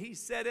 And when he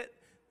said it,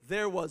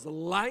 there was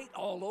light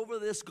all over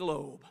this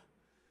globe.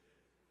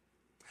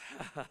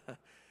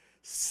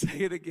 Say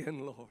it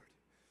again, Lord.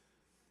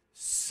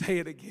 Say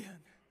it again.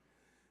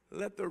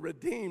 Let the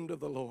redeemed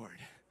of the Lord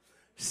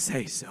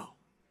say so.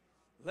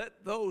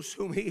 Let those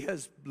whom he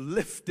has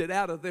lifted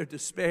out of their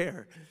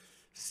despair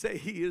say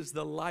he is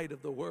the light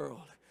of the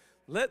world.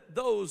 Let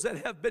those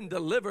that have been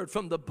delivered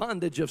from the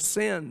bondage of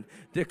sin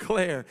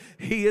declare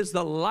he is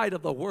the light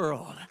of the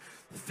world.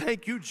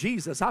 Thank you,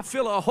 Jesus. I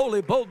feel a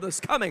holy boldness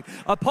coming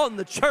upon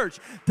the church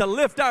to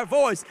lift our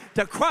voice,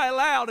 to cry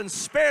loud and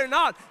spare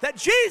not that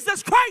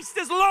Jesus Christ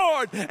is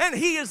Lord and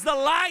he is the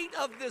light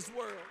of this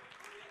world.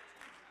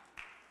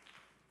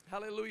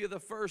 Hallelujah.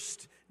 The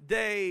first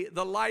day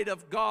the light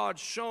of God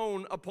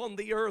shone upon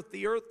the earth.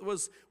 The earth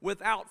was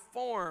without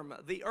form.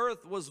 The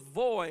earth was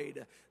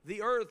void.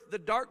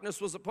 The darkness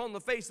was upon the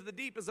face of the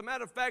deep. As a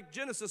matter of fact,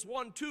 Genesis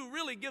 1:2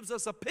 really gives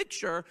us a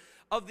picture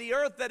of the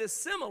earth that is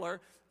similar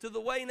to the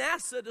way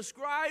NASA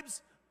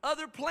describes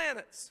other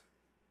planets.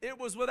 It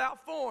was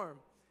without form.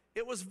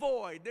 It was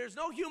void. There's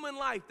no human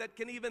life that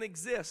can even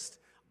exist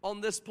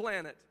on this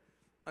planet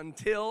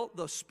until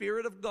the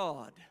Spirit of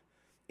God,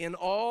 in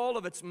all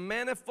of its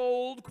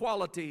manifold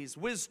qualities,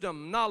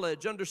 wisdom,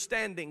 knowledge,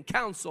 understanding,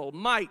 counsel,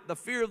 might, the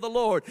fear of the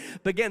Lord,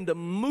 began to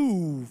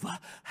move,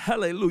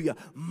 hallelujah,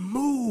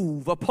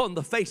 move upon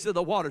the face of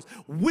the waters.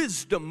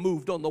 Wisdom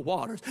moved on the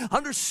waters.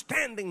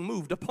 Understanding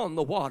moved upon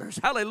the waters.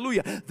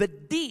 Hallelujah. The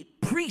deep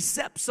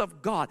precepts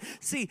of God.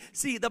 See,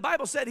 the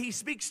Bible said he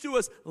speaks to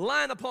us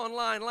line upon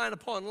line, line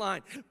upon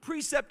line,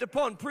 precept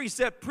upon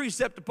precept,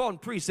 precept upon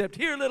precept.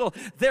 Here a little,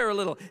 there a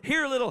little,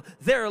 here a little,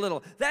 there a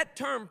little. That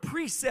term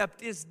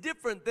precept is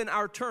different than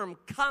our term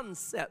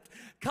concept.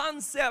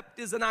 Concept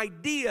is an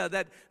idea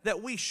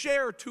that we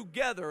share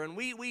together, and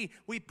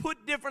we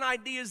put different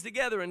ideas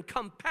together and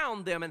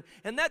compound them,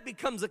 and that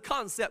becomes a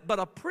concept. But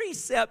a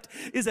precept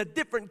is a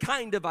different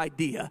kind of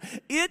idea.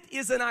 It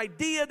is an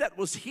idea that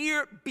was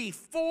here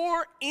before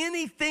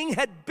anything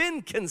had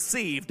been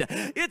conceived.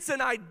 It's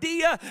an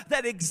idea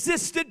that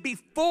existed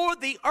before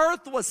the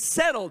earth was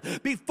settled,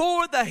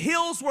 before the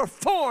hills were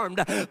formed,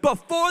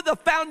 before the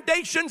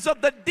foundations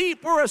of the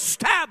deep were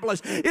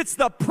established. It's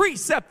the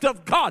precept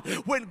of God.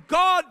 When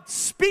God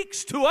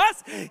speaks to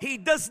us, he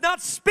does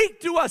not speak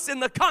to us in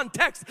the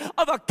context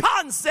of a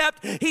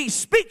concept. He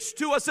speaks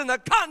to us in the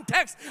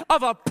context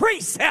of a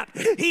precept.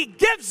 He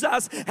gives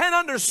us an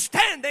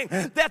understanding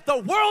that the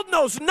world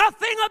knows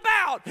nothing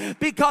about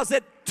because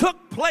it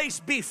took place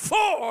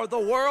before the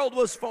world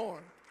was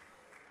formed.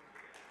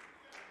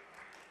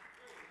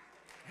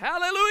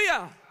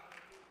 Hallelujah.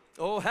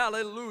 Oh,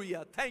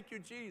 hallelujah. Thank you,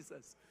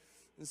 Jesus.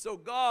 And so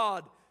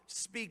God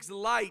speaks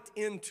light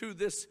into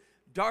this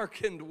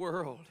darkened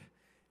world,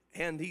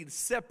 and he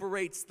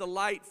separates the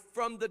light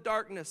from the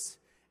darkness,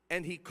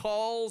 and he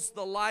calls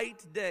the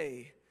light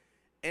day,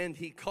 and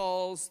he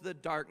calls the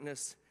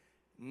darkness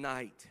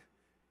night.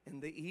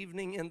 And the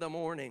evening and the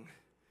morning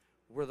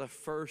were the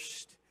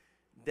first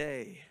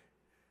day.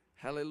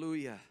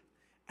 Hallelujah.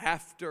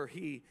 After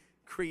he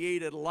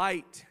created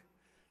light,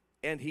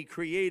 and he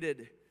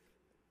created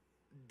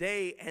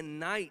day and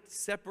night,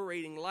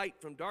 separating light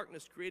from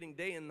darkness, creating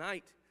day and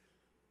night,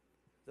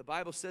 the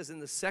Bible says in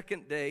the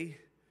second day,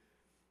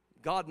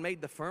 God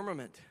made the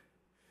firmament.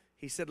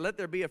 He said, let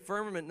there be a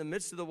firmament in the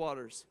midst of the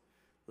waters.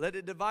 Let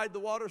it divide the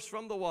waters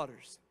from the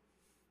waters.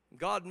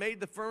 God made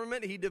the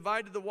firmament. He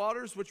divided the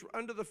waters which were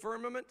under the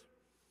firmament.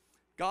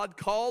 God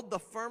called the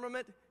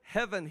firmament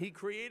heaven. He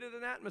created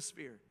an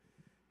atmosphere.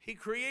 He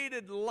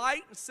created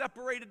light and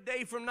separated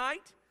day from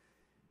night.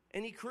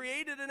 And he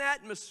created an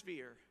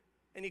atmosphere.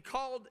 And he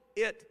called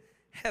it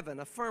heaven,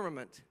 a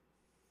firmament.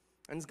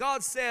 And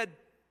God said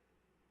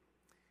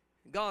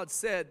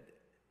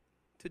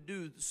to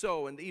do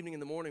so in the evening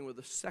and the morning were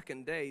the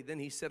second day. Then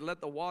he said, let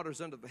the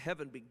waters under the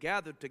heaven be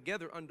gathered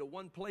together unto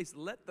one place.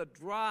 Let the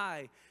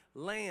dry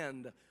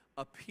land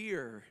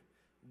appear.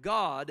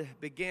 God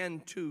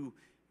began to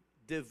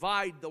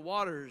divide the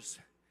waters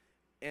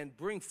and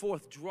bring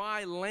forth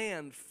dry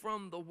land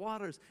from the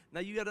waters. Now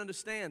you got to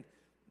understand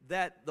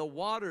that the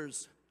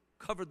waters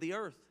covered the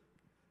earth,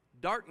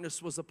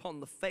 darkness was upon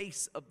the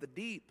face of the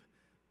deep,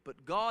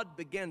 but God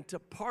began to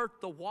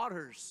part the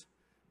waters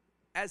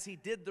as he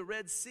did the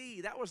Red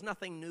Sea. That was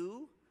nothing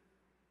new.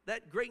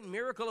 That great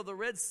miracle of the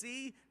Red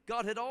Sea,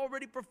 God had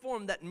already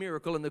performed that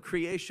miracle in the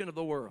creation of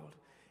the world.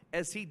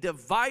 As he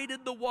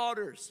divided the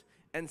waters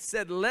and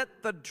said,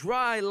 let the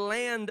dry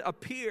land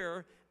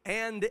appear,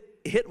 and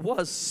it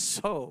was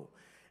so.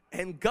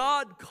 And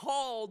God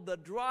called the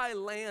dry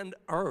land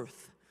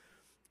earth.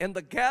 And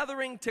the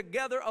gathering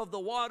together of the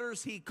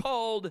waters he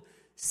called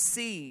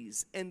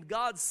seas. And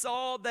God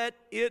saw that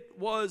it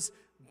was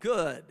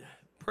good.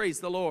 Praise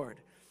the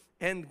Lord.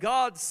 And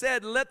God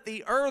said, let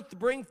the earth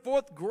bring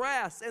forth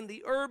grass, and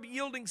the herb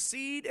yielding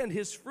seed, and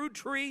his fruit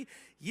tree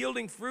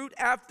yielding fruit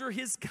after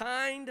his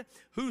kind,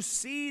 whose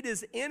seed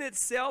is in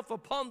itself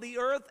upon the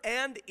earth.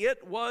 And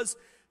it was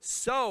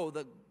so.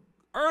 The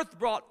earth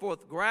brought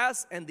forth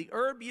grass, and the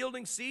herb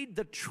yielding seed,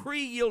 the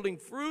tree yielding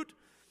fruit.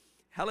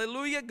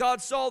 Hallelujah.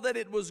 God saw that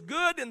it was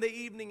good, and the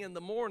evening and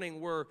the morning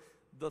were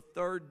the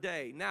third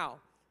day. Now,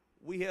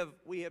 we have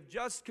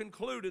just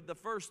concluded the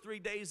first 3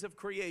 days of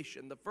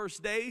creation. The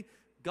first day,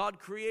 God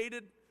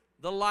created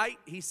the light.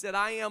 He said,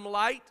 I am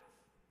light.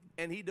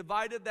 And he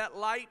divided that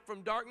light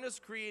from darkness,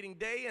 creating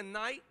day and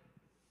night,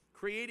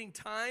 creating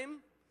time.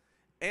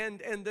 And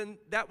then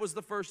that was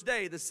the first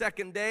day. The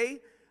second day,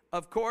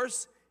 of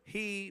course,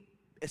 he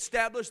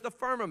established the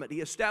firmament.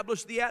 He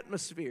established the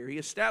atmosphere. He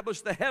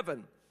established the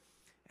heaven.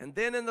 And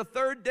then in the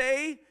third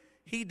day,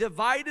 he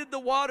divided the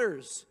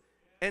waters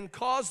and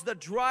caused the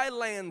dry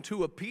land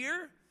to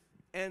appear.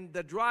 And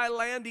the dry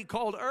land he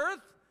called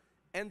earth.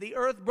 And the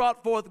earth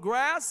brought forth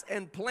grass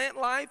and plant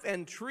life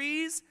and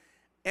trees,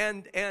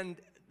 and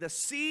the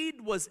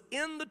seed was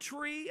in the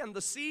tree, and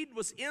the seed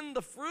was in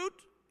the fruit.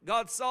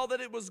 God saw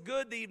that it was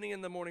good. The evening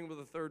and the morning were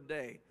the third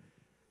day.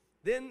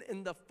 Then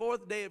in the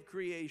fourth day of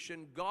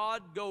creation,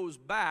 God goes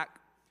back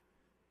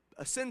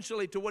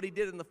essentially to what he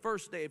did in the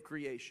first day of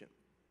creation.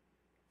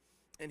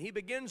 And he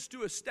begins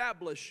to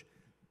establish,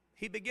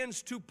 he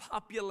begins to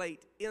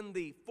populate in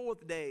the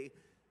fourth day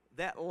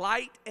that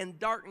light and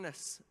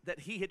darkness that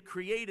he had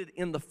created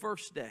in the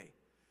first day.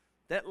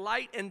 That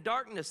light and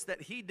darkness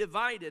that he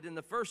divided in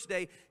the first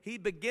day, he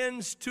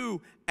begins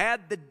to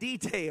add the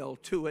detail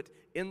to it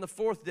in the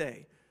fourth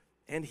day.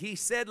 And he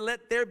said,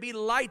 let there be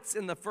lights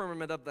in the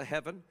firmament of the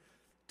heaven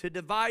to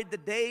divide the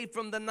day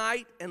from the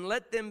night, and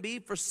let them be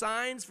for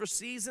signs, for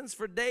seasons,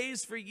 for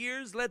days, for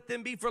years. Let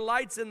them be for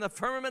lights in the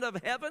firmament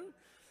of heaven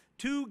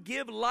to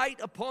give light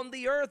upon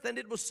the earth. And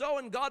it was so,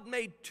 and God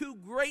made two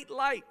great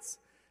lights,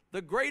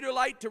 the greater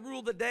light to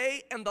rule the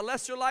day, and the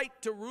lesser light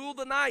to rule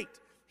the night.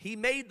 He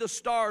made the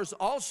stars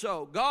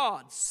also.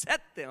 God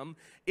set them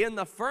in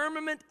the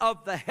firmament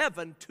of the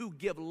heaven to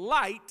give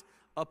light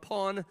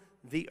upon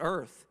the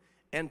earth,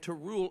 and to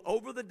rule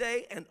over the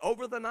day and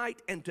over the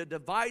night, and to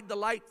divide the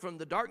light from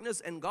the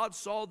darkness. And God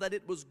saw that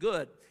it was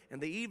good.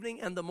 And the evening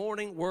and the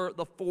morning were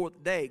the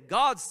fourth day.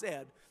 God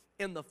said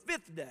in the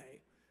fifth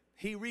day,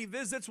 he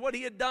revisits what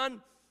he had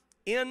done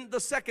in the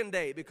second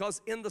day,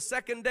 because in the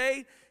second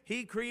day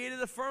he created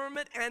the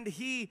firmament, and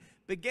he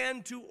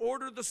began to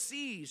order the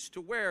seas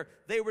to where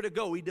they were to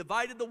go. He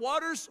divided the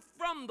waters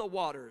from the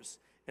waters.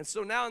 And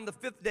so now in the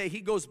fifth day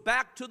he goes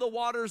back to the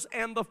waters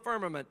and the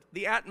firmament,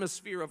 the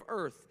atmosphere of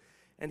earth.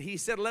 And he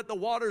said, let the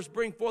waters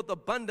bring forth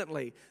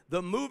abundantly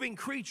the moving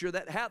creature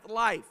that hath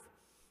life,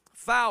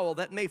 fowl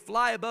that may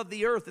fly above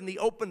the earth in the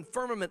open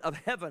firmament of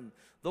heaven.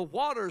 The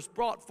waters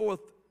brought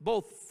forth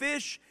both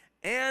fish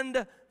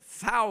and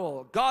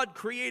fowl. God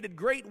created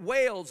great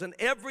whales and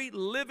every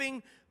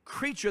living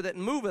creature that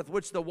moveth,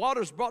 which the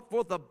waters brought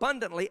forth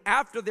abundantly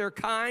after their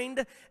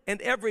kind,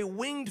 and every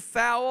winged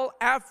fowl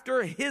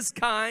after his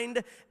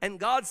kind. And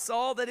God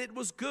saw that it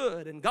was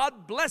good. And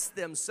God blessed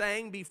them,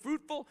 saying, be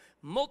fruitful,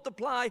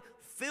 multiply,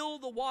 fill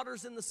the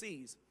waters in the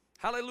seas.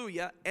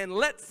 Hallelujah. And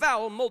let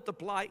fowl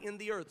multiply in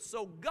the earth.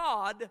 So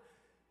God,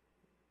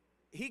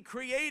 he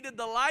created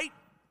the light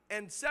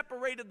and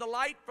separated the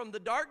light from the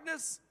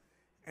darkness.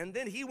 And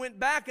then he went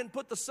back and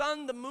put the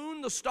sun, the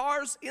moon, the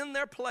stars in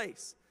their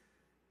place.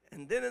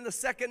 And then in the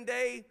second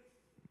day,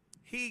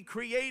 he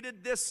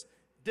created this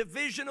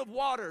division of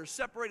waters,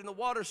 separating the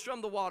waters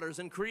from the waters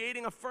and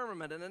creating a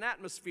firmament and an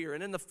atmosphere.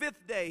 And in the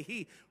fifth day,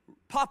 he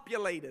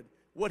populated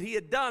what he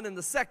had done in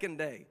the second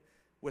day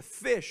with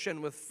fish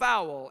and with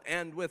fowl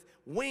and with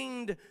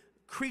winged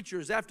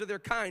creatures after their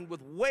kind,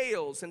 with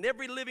whales and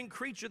every living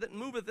creature that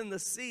moveth in the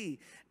sea,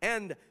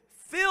 and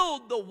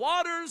filled the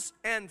waters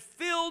and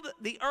filled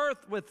the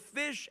earth with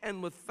fish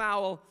and with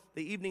fowl.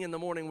 The evening and the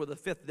morning were the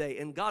fifth day.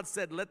 And God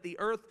said, let the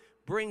earth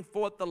bring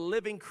forth the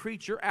living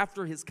creature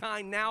after his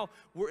kind. Now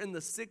we're in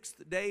the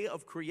sixth day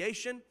of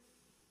creation.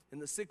 In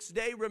the sixth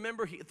day,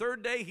 remember,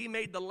 third day, he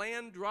made the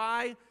land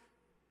dry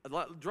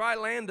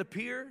land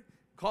appear,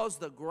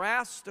 caused the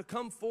grass to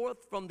come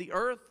forth from the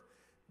earth,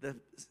 the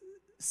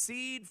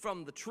seed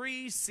from the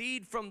trees,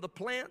 seed from the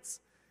plants.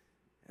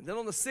 And then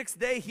on the sixth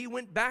day, he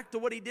went back to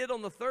what he did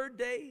on the third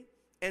day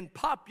and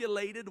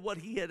populated what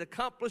he had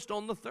accomplished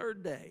on the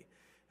third day.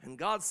 And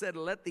God said,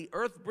 let the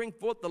earth bring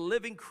forth the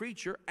living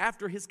creature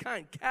after his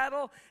kind,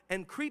 cattle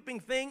and creeping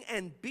thing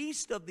and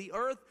beast of the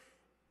earth.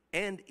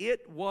 And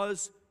it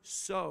was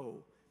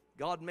so.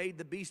 God made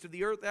the beast of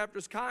the earth after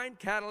his kind,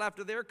 cattle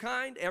after their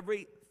kind,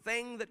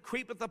 everything that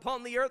creepeth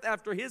upon the earth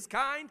after his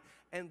kind.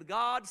 And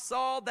God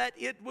saw that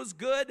it was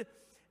good.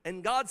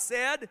 And God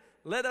said,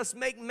 let us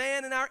make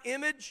man in our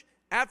image,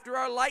 after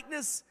our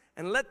likeness,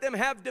 and let them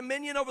have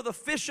dominion over the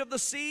fish of the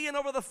sea and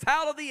over the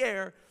fowl of the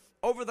air,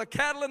 over the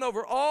cattle and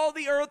over all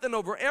the earth and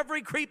over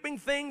every creeping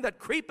thing that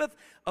creepeth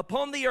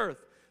upon the earth.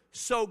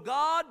 So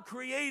God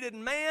created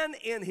man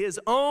in his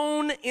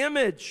own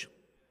image.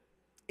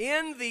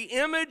 In the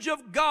image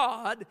of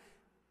God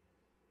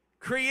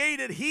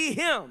created he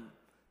him.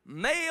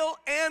 Male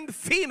and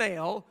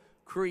female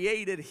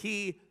created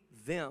he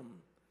them.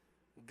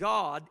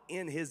 God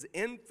in his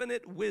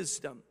infinite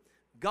wisdom,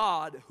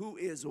 God who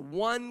is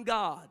one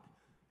God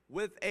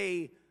with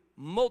a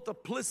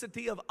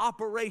multiplicity of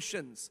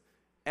operations,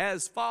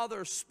 as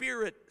Father,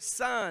 Spirit,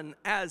 Son,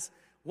 as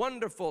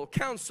Wonderful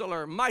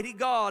Counselor, Mighty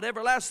God,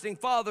 Everlasting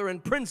Father,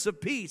 and Prince of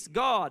Peace,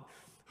 God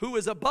who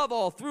is above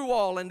all, through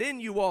all, and in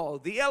you all,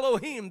 the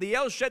Elohim, the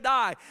El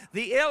Shaddai,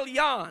 the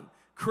Elyon,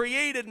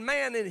 created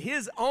man in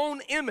his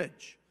own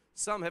image.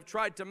 Some have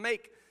tried to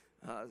make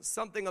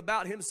something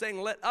about him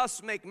saying, let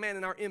us make man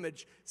in our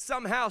image,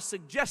 somehow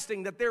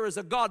suggesting that there is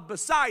a God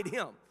beside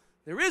him.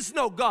 There is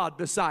no God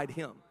beside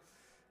him.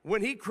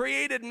 When he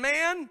created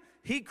man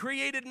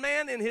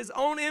in his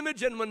own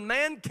image, and when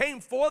man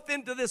came forth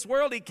into this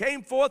world, he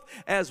came forth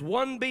as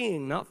one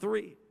being, not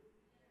three.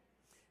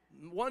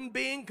 One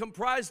being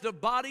comprised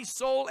of body,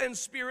 soul, and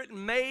spirit,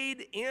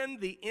 made in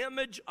the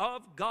image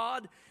of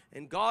God.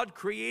 And God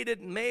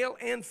created male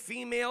and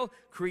female,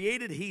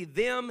 created he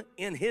them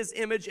in his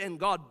image, and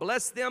God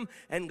blessed them,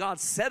 and God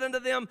said unto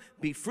them,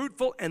 be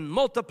fruitful and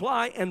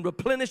multiply and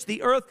replenish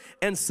the earth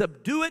and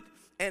subdue it,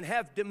 and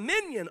have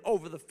dominion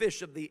over the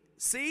fish of the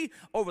sea,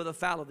 over the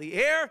fowl of the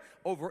air,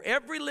 over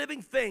every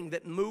living thing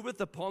that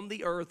moveth upon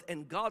the earth.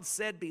 And God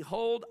said,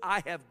 behold,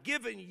 I have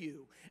given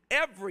you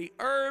every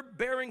herb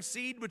bearing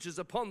seed which is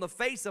upon the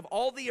face of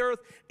all the earth,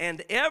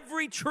 and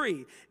every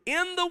tree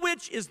in the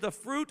which is the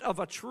fruit of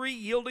a tree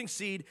yielding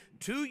seed,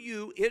 to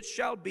you it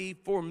shall be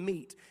for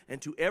meat.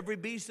 And to every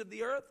beast of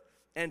the earth,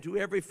 and to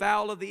every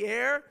fowl of the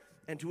air,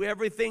 and to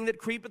everything that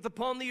creepeth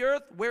upon the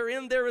earth,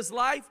 wherein there is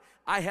life,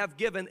 I have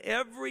given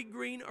every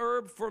green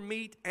herb for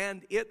meat.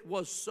 And it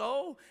was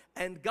so.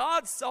 And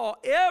God saw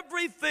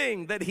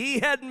everything that he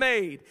had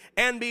made,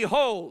 and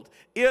behold,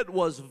 it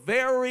was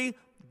very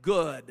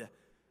good.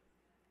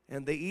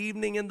 And the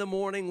evening and the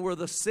morning were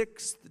the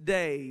sixth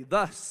day.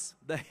 Thus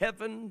the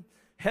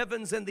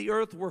heavens and the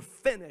earth were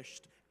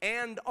finished,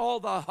 and all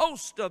the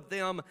host of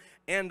them.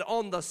 And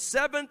on the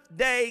seventh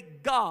day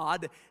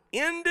God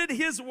ended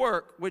his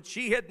work which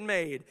he had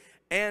made,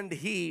 and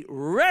he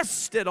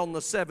rested on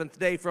the seventh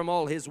day from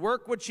all his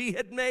work which he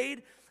had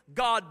made.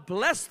 God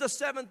blessed the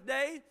seventh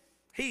day.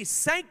 He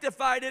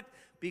sanctified it,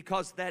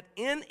 because that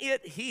in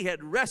it he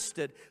had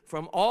rested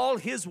from all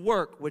his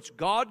work which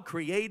God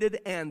created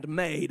and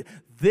made.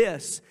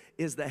 This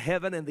is the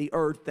heaven and the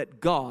earth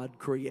that God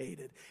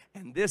created.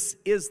 And this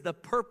is the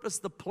purpose,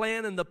 the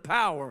plan, and the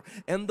power,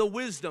 and the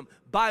wisdom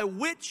by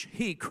which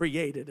he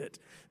created it.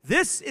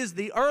 This is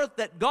the earth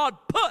that God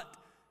put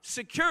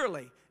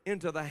securely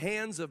into the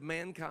hands of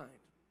mankind.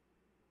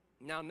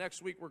 Now,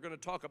 next week we're going to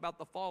talk about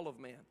the fall of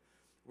man.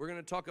 We're going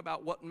to talk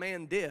about what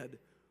man did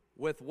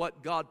with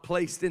what God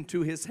placed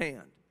into his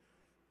hand.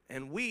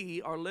 And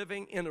we are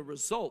living in a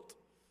result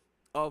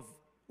of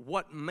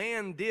what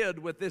man did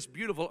with this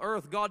beautiful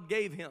earth God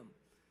gave him.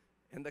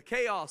 And the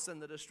chaos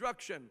and the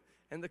destruction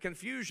and the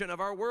confusion of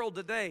our world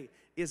today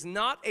is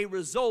not a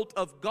result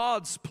of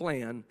God's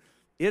plan.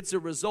 It's a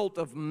result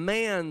of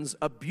man's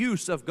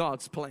abuse of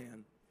God's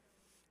plan.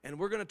 And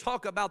we're going to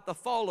talk about the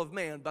fall of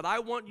man, but I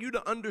want you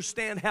to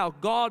understand how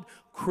God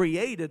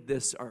created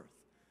this earth,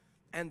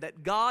 and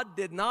that God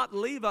did not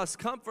leave us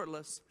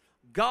comfortless.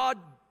 God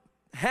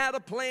had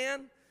a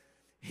plan.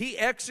 He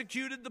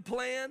executed the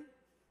plan.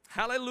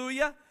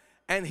 Hallelujah.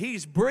 And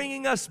he's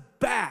bringing us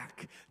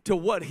back to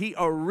what he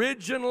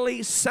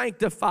originally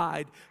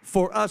sanctified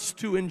for us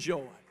to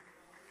enjoy.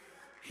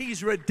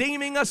 He's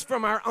redeeming us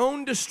from our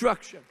own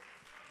destruction.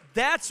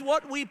 That's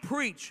what we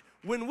preach.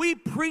 When we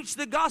preach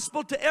the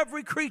gospel to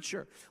every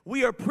creature,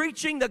 we are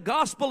preaching the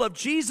gospel of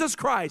Jesus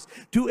Christ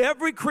to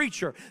every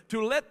creature,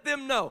 to let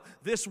them know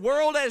this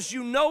world as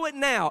you know it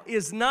now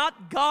is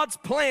not God's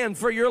plan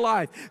for your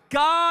life.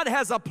 God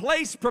has a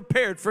place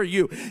prepared for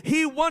you.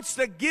 He wants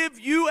to give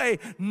you a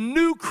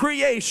new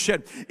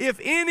creation. If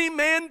any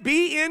man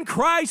be in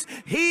Christ,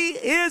 he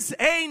is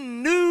a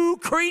new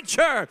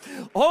creature.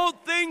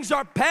 Old things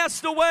are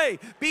passed away.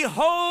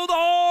 Behold,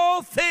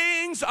 all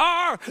things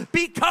are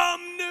become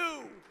new.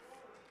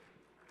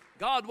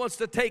 God wants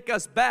to take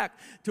us back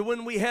to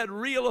when we had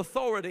real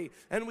authority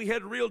and we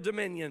had real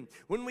dominion,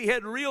 when we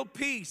had real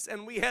peace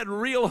and we had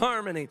real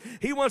harmony.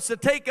 He wants to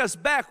take us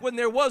back when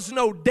there was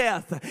no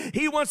death.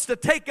 He wants to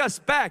take us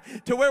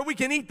back to where we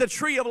can eat the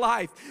tree of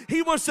life.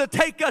 He wants to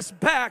take us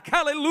back,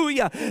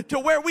 hallelujah, to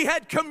where we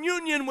had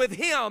communion with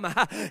Him.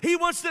 He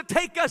wants to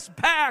take us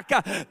back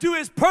to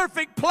His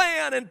perfect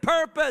plan and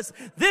purpose.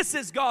 This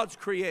is God's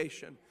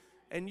creation.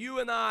 And you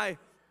and I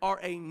are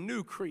a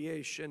new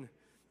creation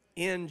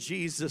in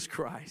Jesus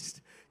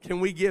Christ. Can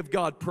we give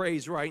God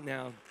praise right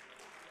now?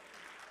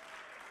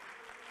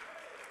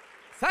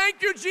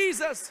 Thank you,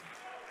 Jesus.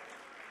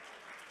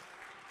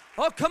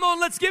 Oh, come on,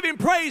 let's give Him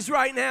praise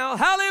right now.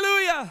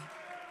 Hallelujah.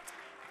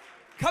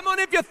 Come on,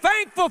 if you're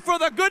thankful for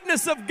the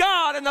goodness of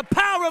God and the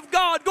power of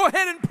God, go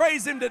ahead and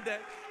praise Him today.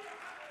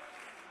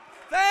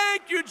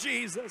 Thank you,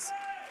 Jesus.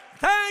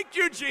 Thank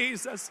you,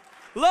 Jesus.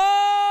 Lord,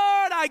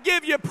 I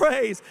give you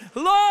praise.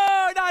 Lord,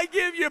 I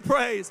give you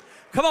praise.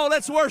 Come on,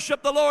 let's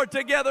worship the Lord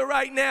together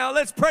right now.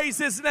 Let's praise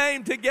His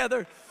name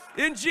together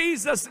in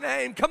Jesus'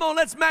 name. Come on,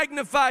 let's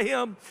magnify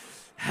Him.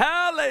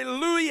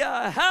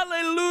 Hallelujah,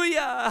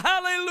 hallelujah,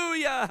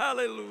 hallelujah,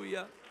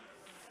 hallelujah.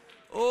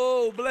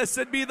 Oh,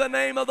 blessed be the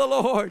name of the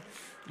Lord.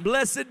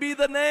 Blessed be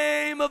the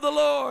name of the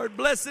Lord.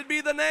 Blessed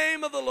be the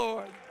name of the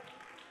Lord.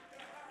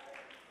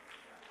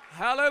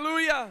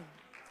 Hallelujah.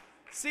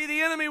 See,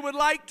 the enemy would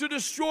like to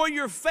destroy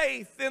your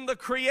faith in the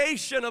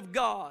creation of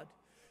God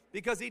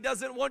because he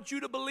doesn't want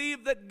you to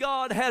believe that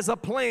God has a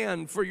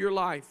plan for your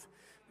life.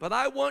 But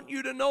I want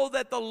you to know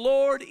that the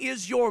Lord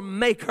is your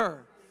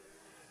maker.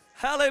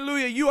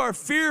 Hallelujah. You are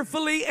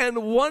fearfully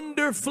and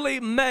wonderfully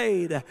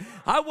made.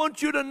 I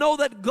want you to know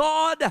that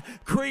God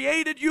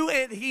created you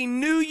and He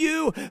knew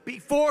you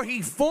before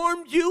He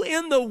formed you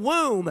in the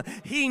womb.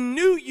 He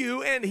knew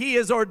you and He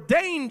has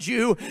ordained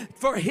you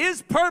for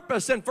His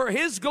purpose and for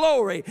His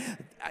glory.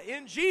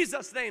 In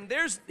Jesus' name,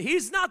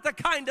 He's not the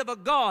kind of a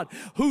God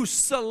who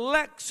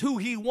selects who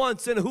He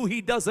wants and who He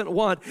doesn't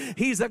want.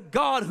 He's a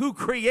God who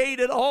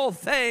created all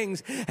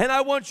things. And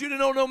I want you to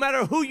know, no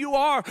matter who you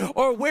are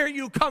or where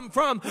you come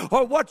from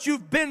or what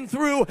you've been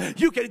through,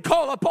 you can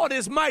call upon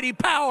His mighty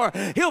power.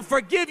 He'll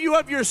forgive you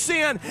of your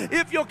sin.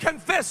 If you'll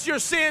confess your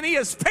sin, He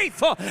is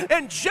faithful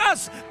and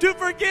just to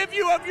forgive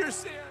you of your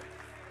sin.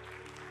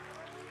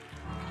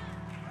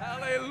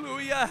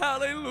 Hallelujah,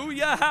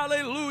 hallelujah,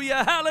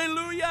 hallelujah,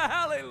 hallelujah,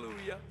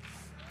 hallelujah.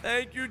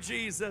 Thank you,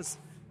 Jesus.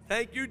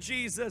 Thank you,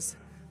 Jesus.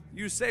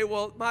 You say,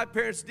 well, my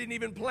parents didn't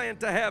even plan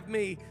to have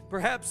me.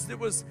 Perhaps it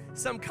was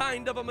some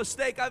kind of a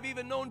mistake. I've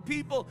even known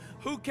people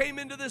who came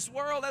into this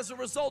world as a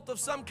result of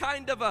some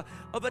kind of a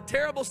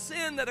terrible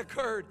sin that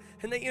occurred,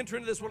 and they enter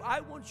into this world.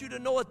 I want you to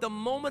know at the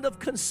moment of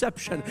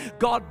conception,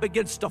 God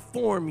begins to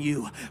form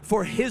you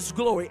for His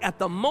glory. At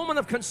the moment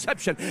of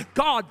conception,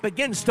 God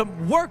begins to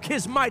work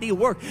His mighty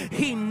work.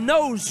 He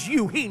knows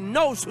you. He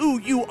knows who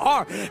you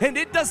are. And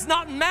it does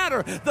not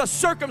matter the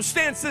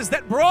circumstances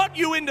that brought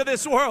you into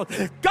this world.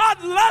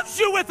 God loves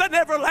you with an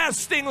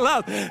everlasting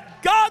love.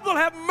 God will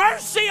have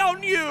mercy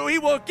on you. He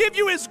will give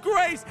you His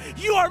grace.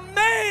 You are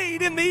made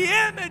in the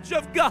image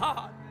of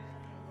God.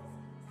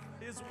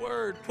 His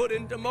word put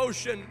into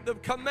motion the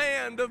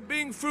command of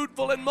being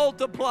fruitful and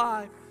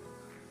multiply.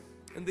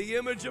 And the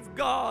image of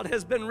God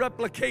has been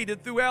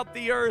replicated throughout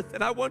the earth.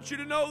 And I want you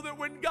to know that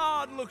when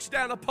God looks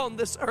down upon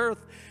this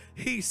earth,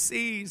 He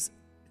sees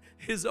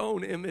His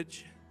own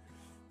image.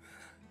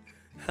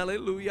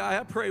 Hallelujah.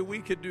 I pray we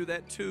could do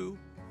that too.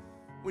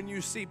 When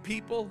you see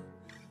people,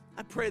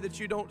 I pray that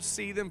you don't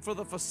see them for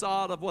the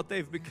facade of what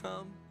they've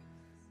become.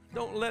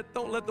 Don't let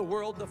the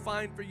world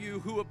define for you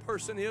who a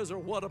person is or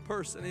what a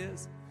person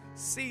is.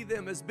 See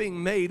them as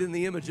being made in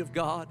the image of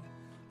God.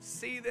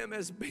 See them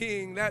as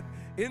being that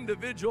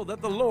individual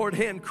that the Lord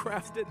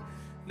handcrafted.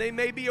 They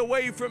may be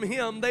away from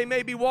Him. They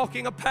may be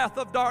walking a path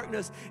of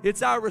darkness.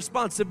 It's our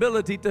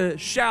responsibility to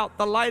shout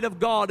the light of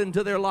God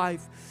into their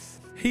life.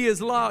 He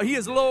is Lord, He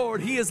is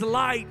Lord, He is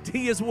light,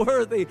 He is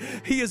worthy,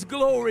 He is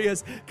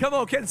glorious. Come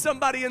on, can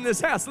somebody in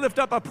this house lift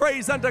up a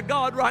praise unto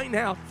God right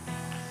now?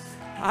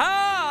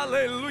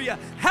 Hallelujah.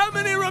 How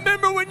many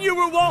remember when you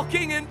were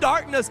walking in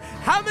darkness?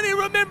 How many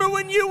remember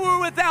when you were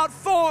without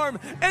form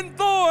and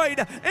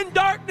void and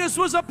darkness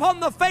was upon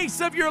the face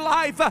of your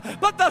life,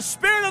 but the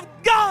Spirit of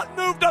God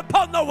moved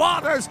upon the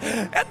waters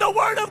and the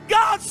Word of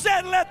God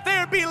said, let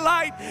there be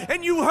light.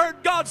 And you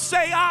heard God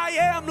say, I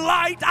am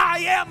light, I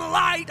am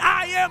light,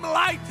 I am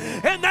light.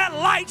 And that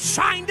light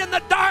shined in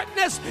the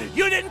darkness.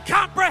 You didn't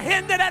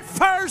comprehend it at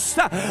first.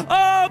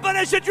 Oh, but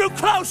as you drew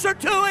closer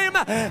to Him,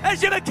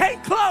 as you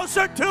became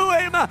closer to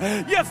Him,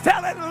 you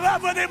fell in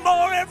love with Him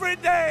more every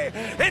day.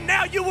 And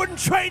now you wouldn't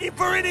trade Him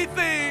for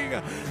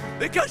anything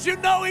because you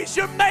know He's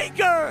your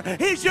maker,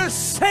 He's your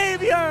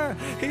Savior,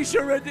 He's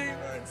your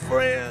Redeemer and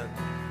friend.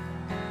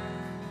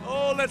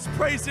 Oh, let's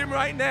praise Him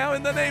right now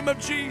in the name of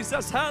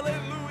Jesus.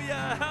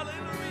 Hallelujah,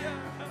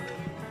 hallelujah,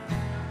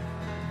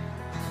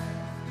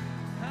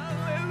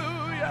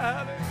 hallelujah,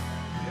 hallelujah.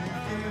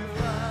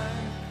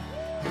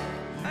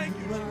 Thank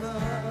you, Jesus.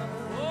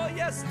 Oh,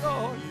 yes,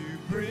 Lord.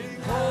 Bring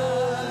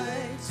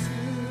light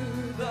to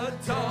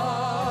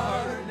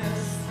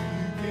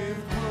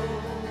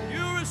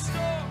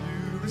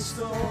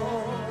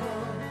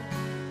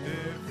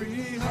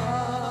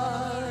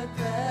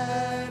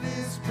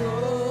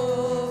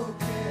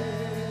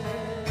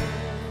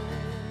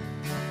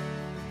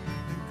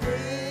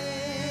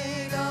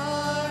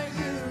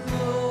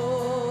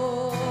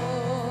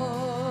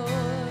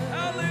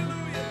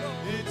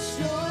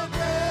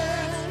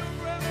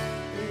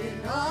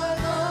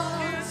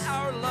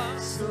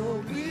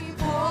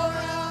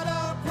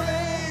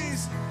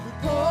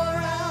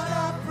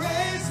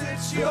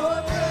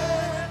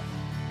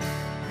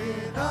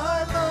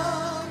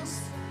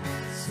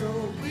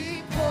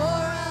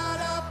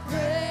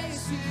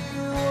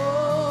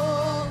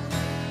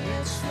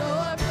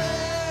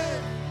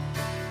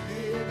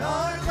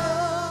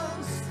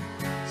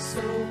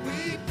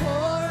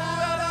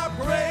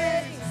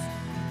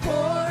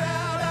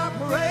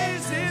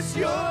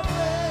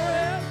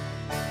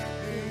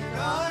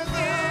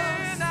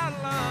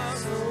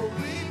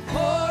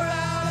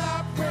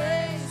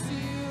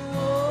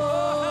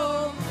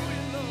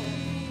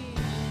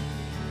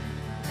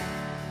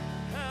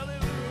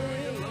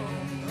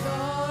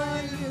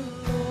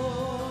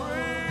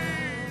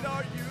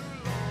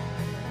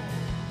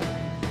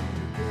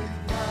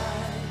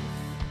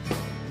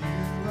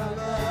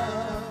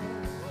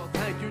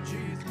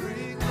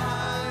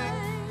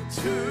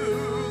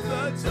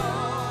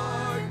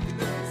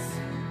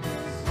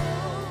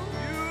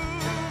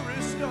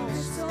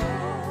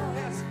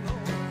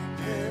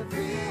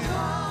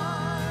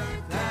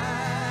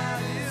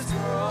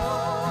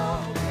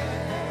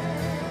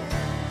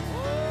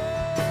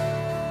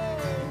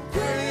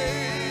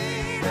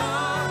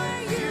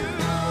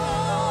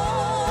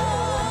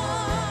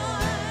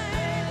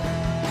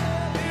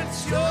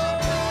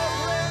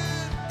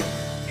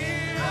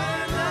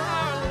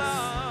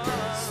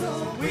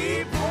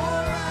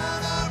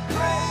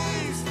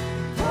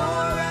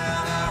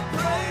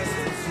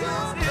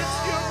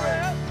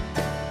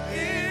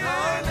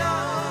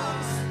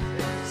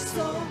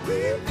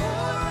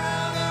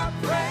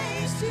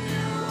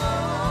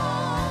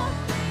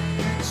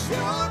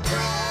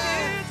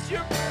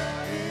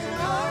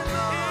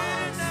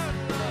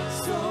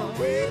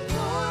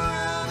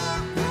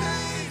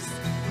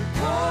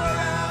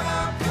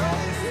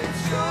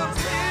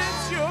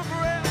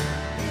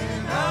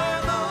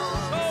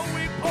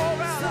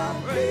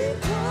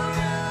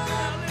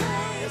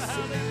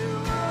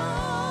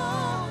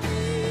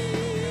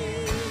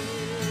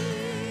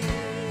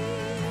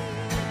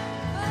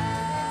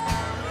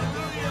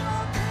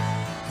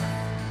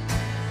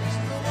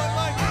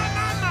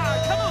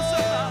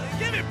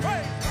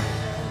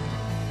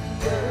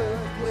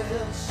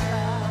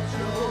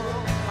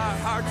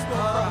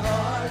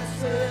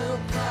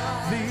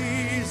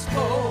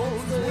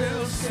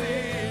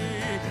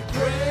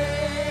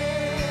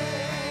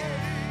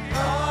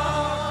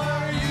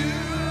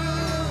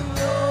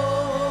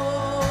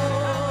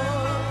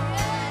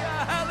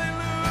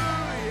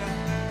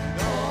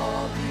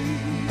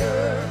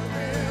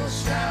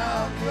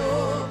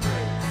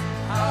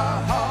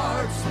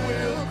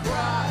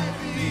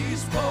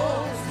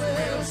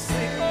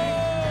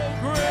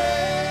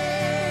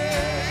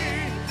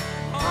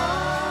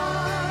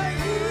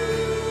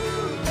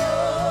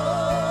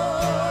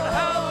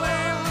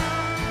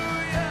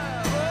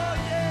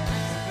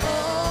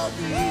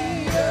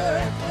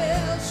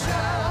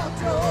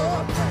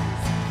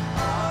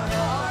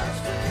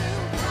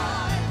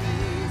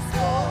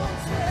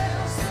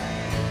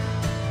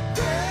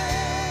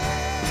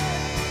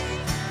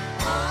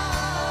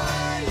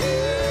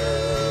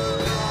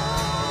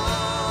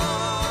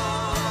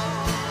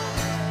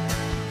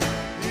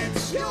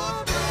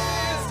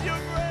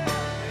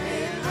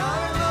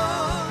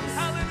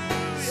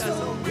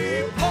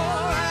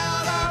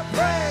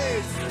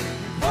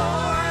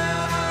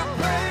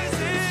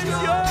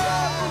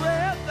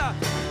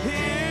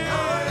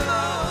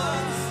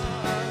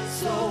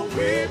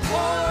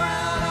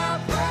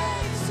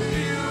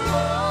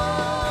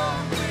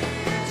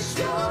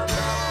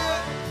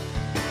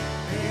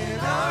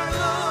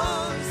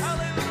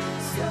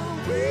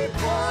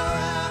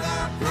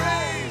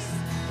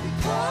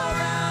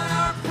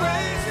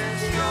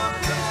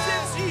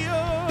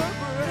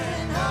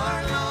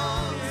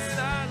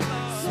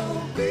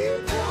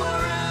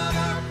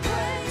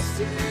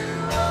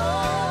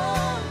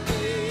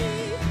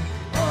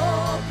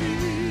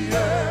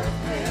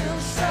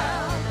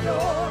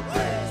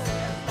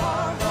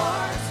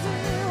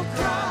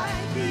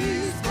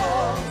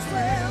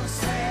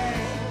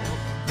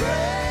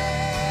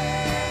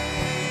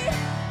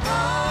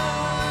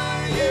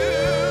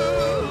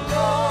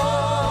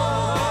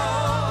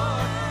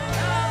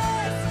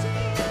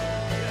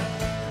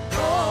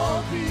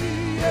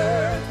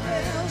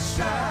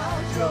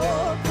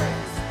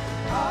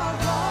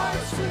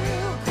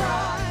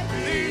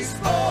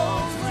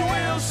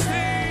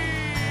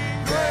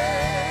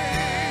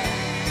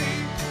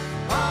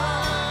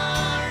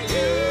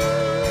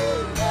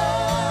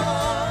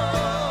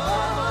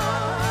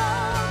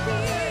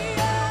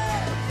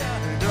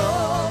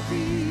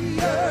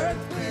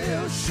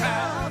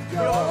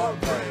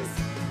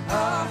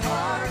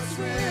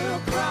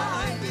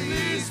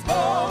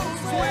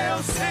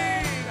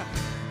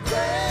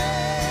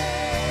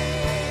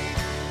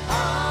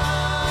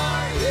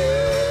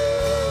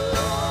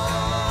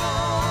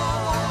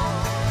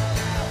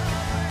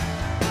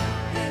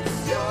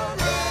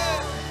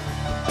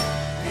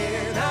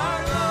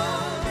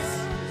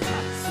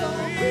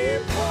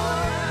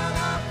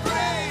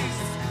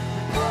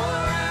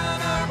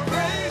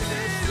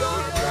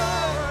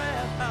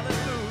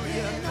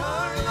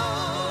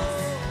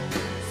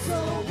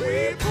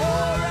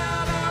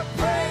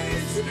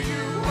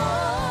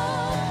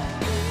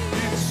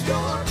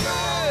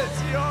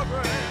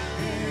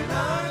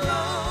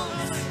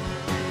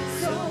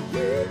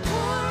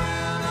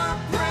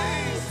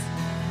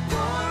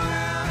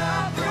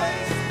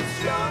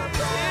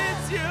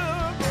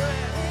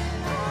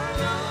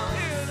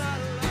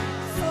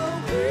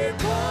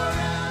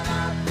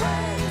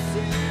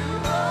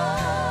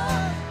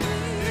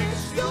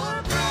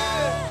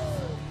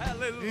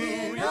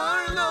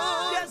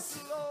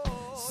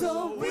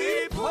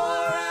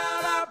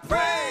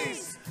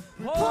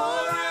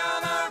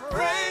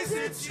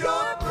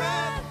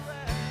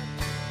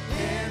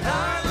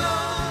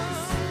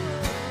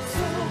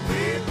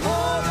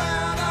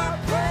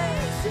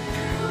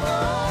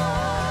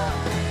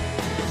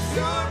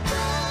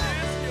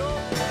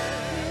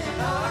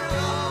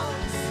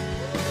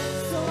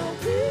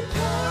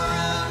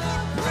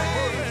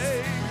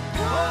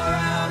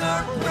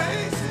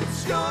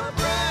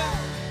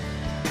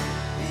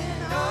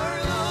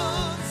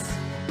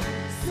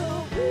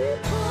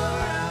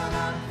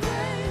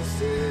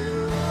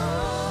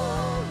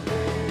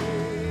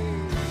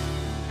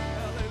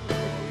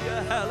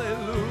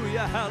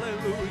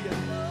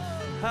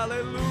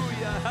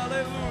Hallelujah,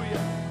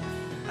 hallelujah.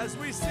 As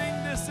we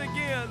sing this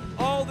again,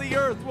 all the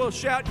earth will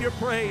shout your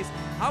praise.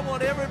 I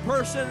want every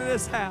person in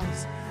this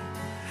house,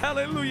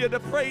 hallelujah, to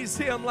praise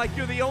Him like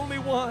you're the only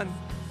one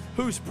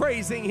who's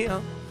praising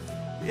Him.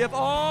 If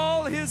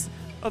all His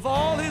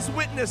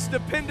witness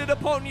depended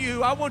upon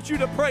you, I want you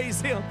to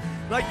praise Him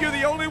like you're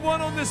the only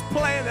one on this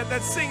planet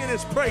that's singing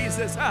His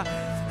praises.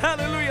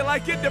 Hallelujah,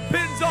 like it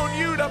depends on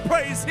you to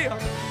praise Him.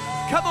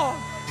 Come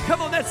on,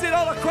 that's it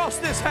all across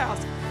this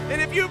house. And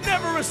if you've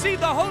never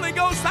received the Holy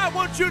Ghost, I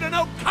want you to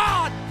know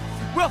God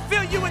will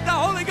fill you with the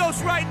Holy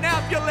Ghost right now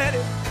if you let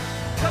Him.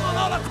 Come on,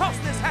 all across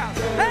this house.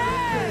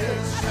 Hey!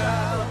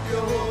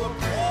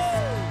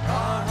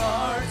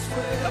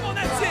 Come on,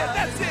 that's it.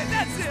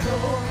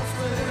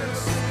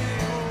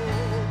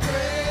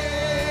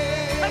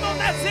 Come on,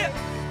 that's it.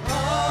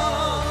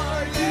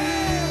 Are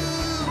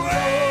you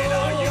great?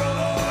 Are you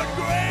Lord?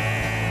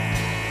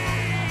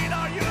 Great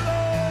are you,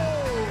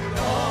 Lord?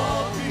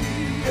 All the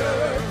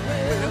earth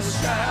will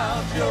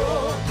shout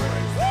your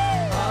praise.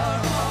 Our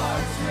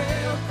hearts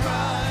will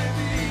cry.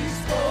 These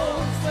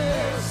bones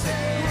will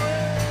sing.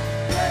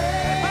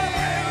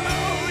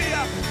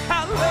 Hallelujah!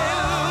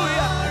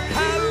 Hallelujah!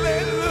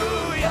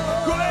 Hallelujah!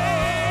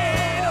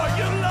 Great are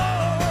you,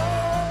 Lord?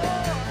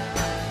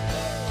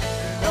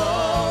 And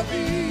all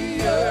the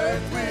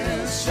earth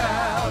will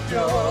shout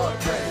your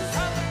praise.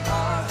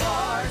 Our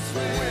hearts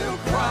will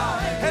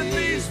cry. And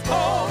these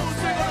bones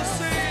are going to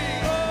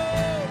sing.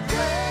 Oh,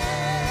 great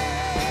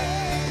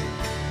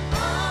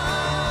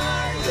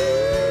are you,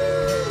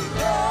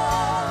 Lord.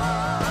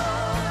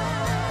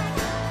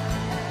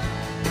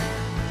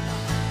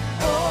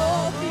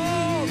 All the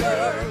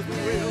earth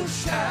will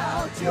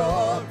shout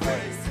your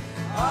praise.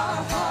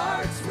 Our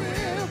hearts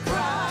will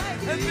cry.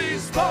 And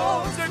these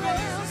bones are going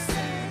to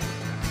sing.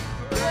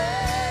 Great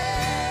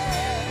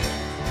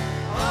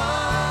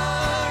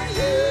are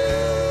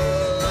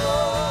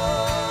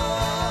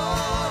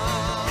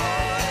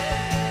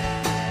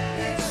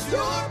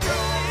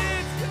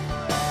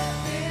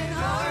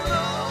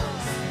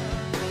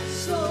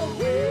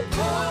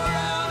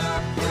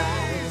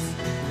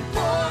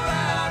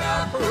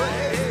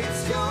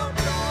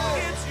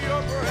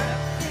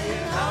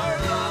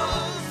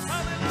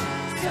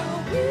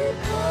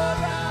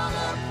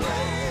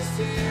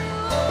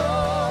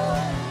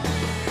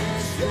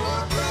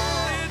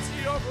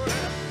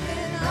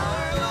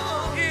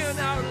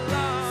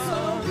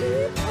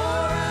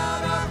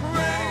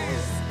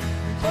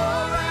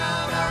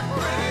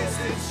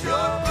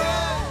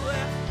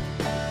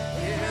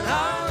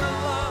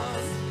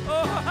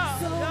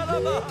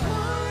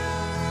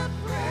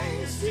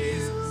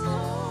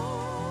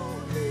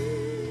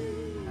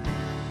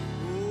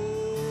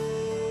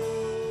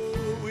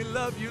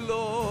love you,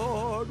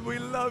 Lord. We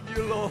love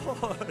you,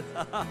 Lord.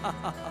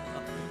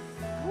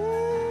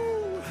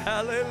 Woo,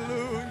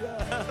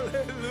 hallelujah,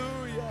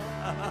 hallelujah.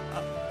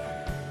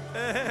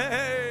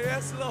 Hey,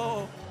 yes,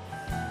 Lord.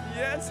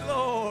 Yes,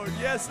 Lord.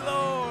 Yes,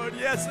 Lord.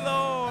 Yes,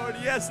 Lord.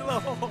 Yes,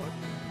 Lord.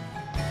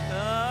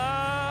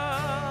 Hallelujah,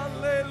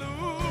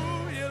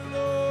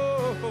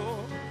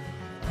 Lord.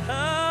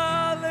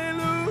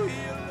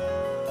 Hallelujah,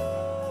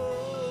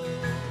 Lord.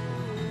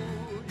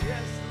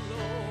 Yes,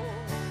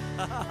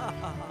 Lord.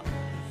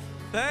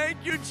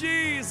 Thank you,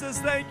 Jesus.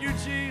 Thank you,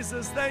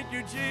 Jesus. Thank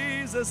you,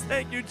 Jesus.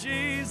 Thank you,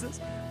 Jesus.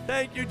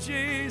 Thank you,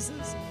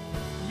 Jesus.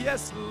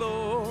 Yes,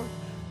 Lord.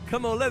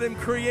 Come on, let Him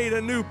create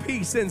a new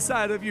peace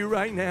inside of you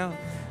right now.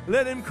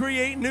 Let Him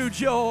create new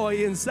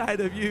joy inside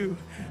of you.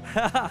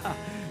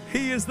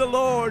 He is the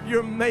Lord,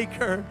 your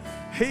maker.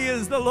 He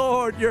is the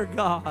Lord, your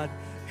God.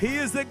 He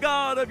is the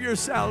God of your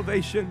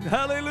salvation.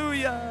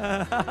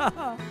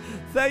 Hallelujah.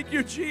 Thank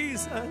you,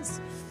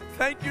 Jesus.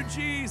 Thank you,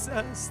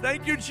 Jesus.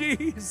 Thank you,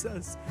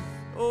 Jesus.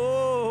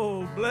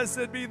 Oh,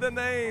 blessed be the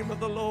name of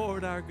the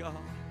Lord our God.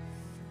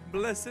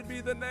 Blessed be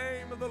the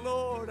name of the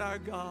Lord our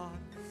God.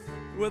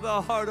 With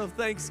a heart of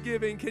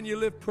thanksgiving, can you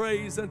lift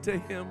praise unto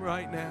Him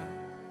right now?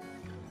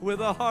 With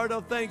a heart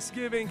of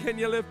thanksgiving, can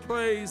you lift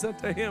praise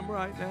unto Him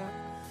right now?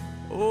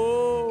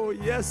 Oh,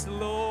 yes,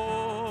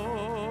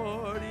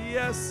 Lord.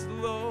 Yes,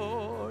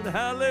 Lord.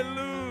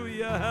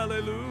 Hallelujah,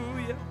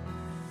 hallelujah.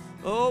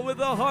 Oh, with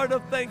a heart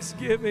of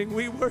thanksgiving,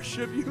 we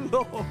worship you,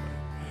 Lord.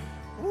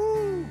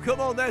 Ooh, come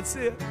on, that's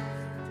it.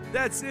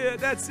 That's it,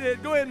 that's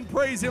it. Go ahead and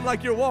praise Him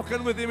like you're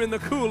walking with Him in the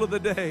cool of the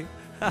day.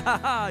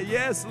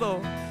 Yes,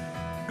 Lord.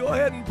 Go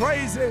ahead and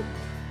praise Him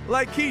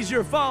like He's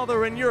your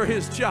Father and you're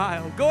His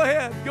child. Go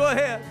ahead, go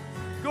ahead.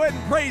 Go ahead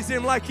and praise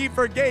Him like He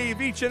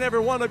forgave each and every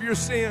one of your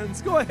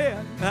sins. Go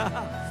ahead.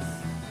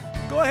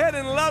 Go ahead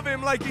and love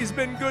Him like He's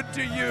been good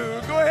to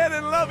you. Go ahead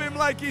and love Him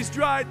like He's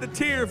dried the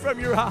tear from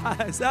your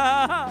eyes.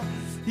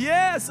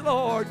 Yes,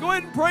 Lord. Go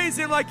ahead and praise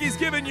Him like He's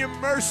given you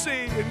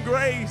mercy and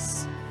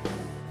grace.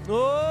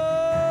 Oh,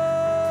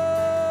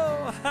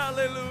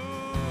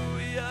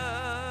 hallelujah.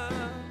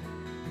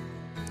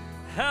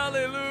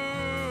 Hallelujah.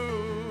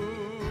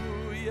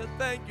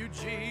 Thank you,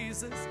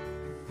 Jesus.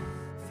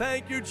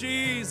 Thank you,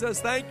 Jesus.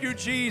 Thank you,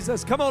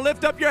 Jesus. Come on,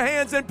 lift up your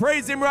hands and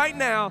praise Him right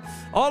now.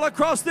 All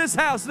across this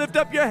house, lift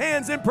up your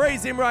hands and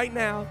praise Him right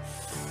now.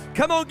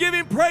 Come on, give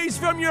Him praise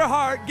from your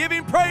heart. Give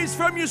Him praise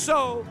from your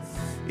soul.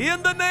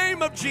 In the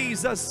name of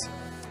Jesus.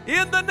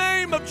 In the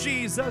name of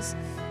Jesus.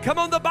 Come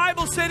on, the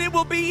Bible said it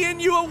will be in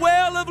you a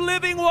well of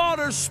living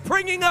water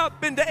springing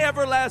up into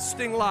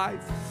everlasting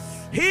life.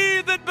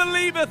 He that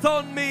believeth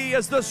on me,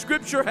 as the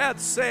scripture hath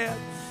said,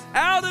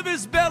 out of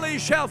his belly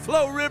shall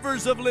flow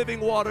rivers of living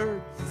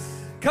water.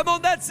 Come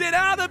on, that's it.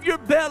 Out of your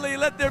belly,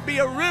 let there be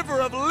a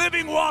river of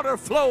living water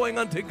flowing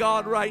unto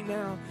God right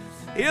now.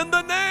 In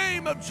the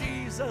name of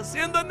Jesus.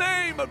 In the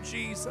name of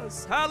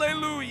Jesus.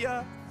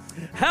 Hallelujah.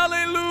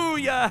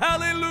 Hallelujah.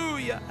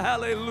 Hallelujah.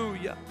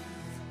 Hallelujah.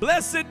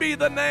 Blessed be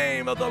the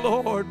name of the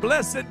Lord.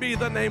 Blessed be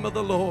the name of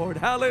the Lord.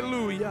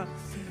 Hallelujah.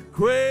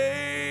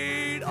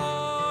 Great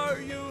are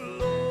you,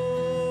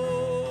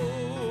 Lord.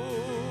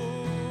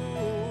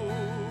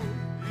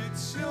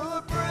 It's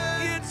your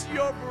breath. It's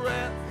your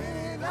breath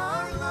in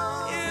our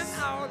lungs. In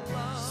our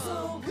lungs.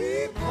 So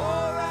we pour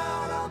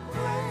out our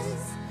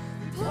praise.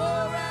 Pour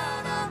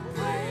out our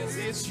praise.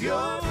 It's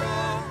your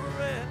breath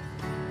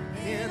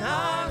in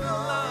our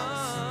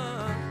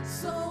lungs.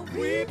 So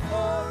we pour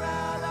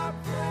out our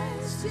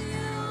praise to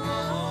you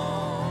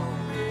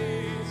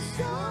only.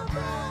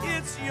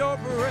 It's your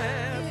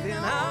breath in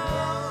our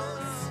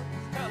lungs.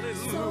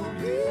 Hallelujah. So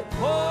we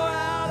pour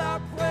out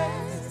our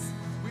praise.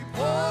 We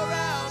pour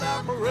out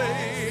our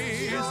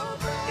praise.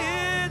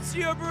 It's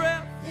your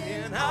breath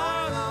in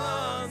our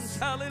lungs.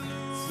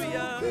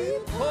 Hallelujah. So we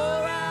pour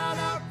out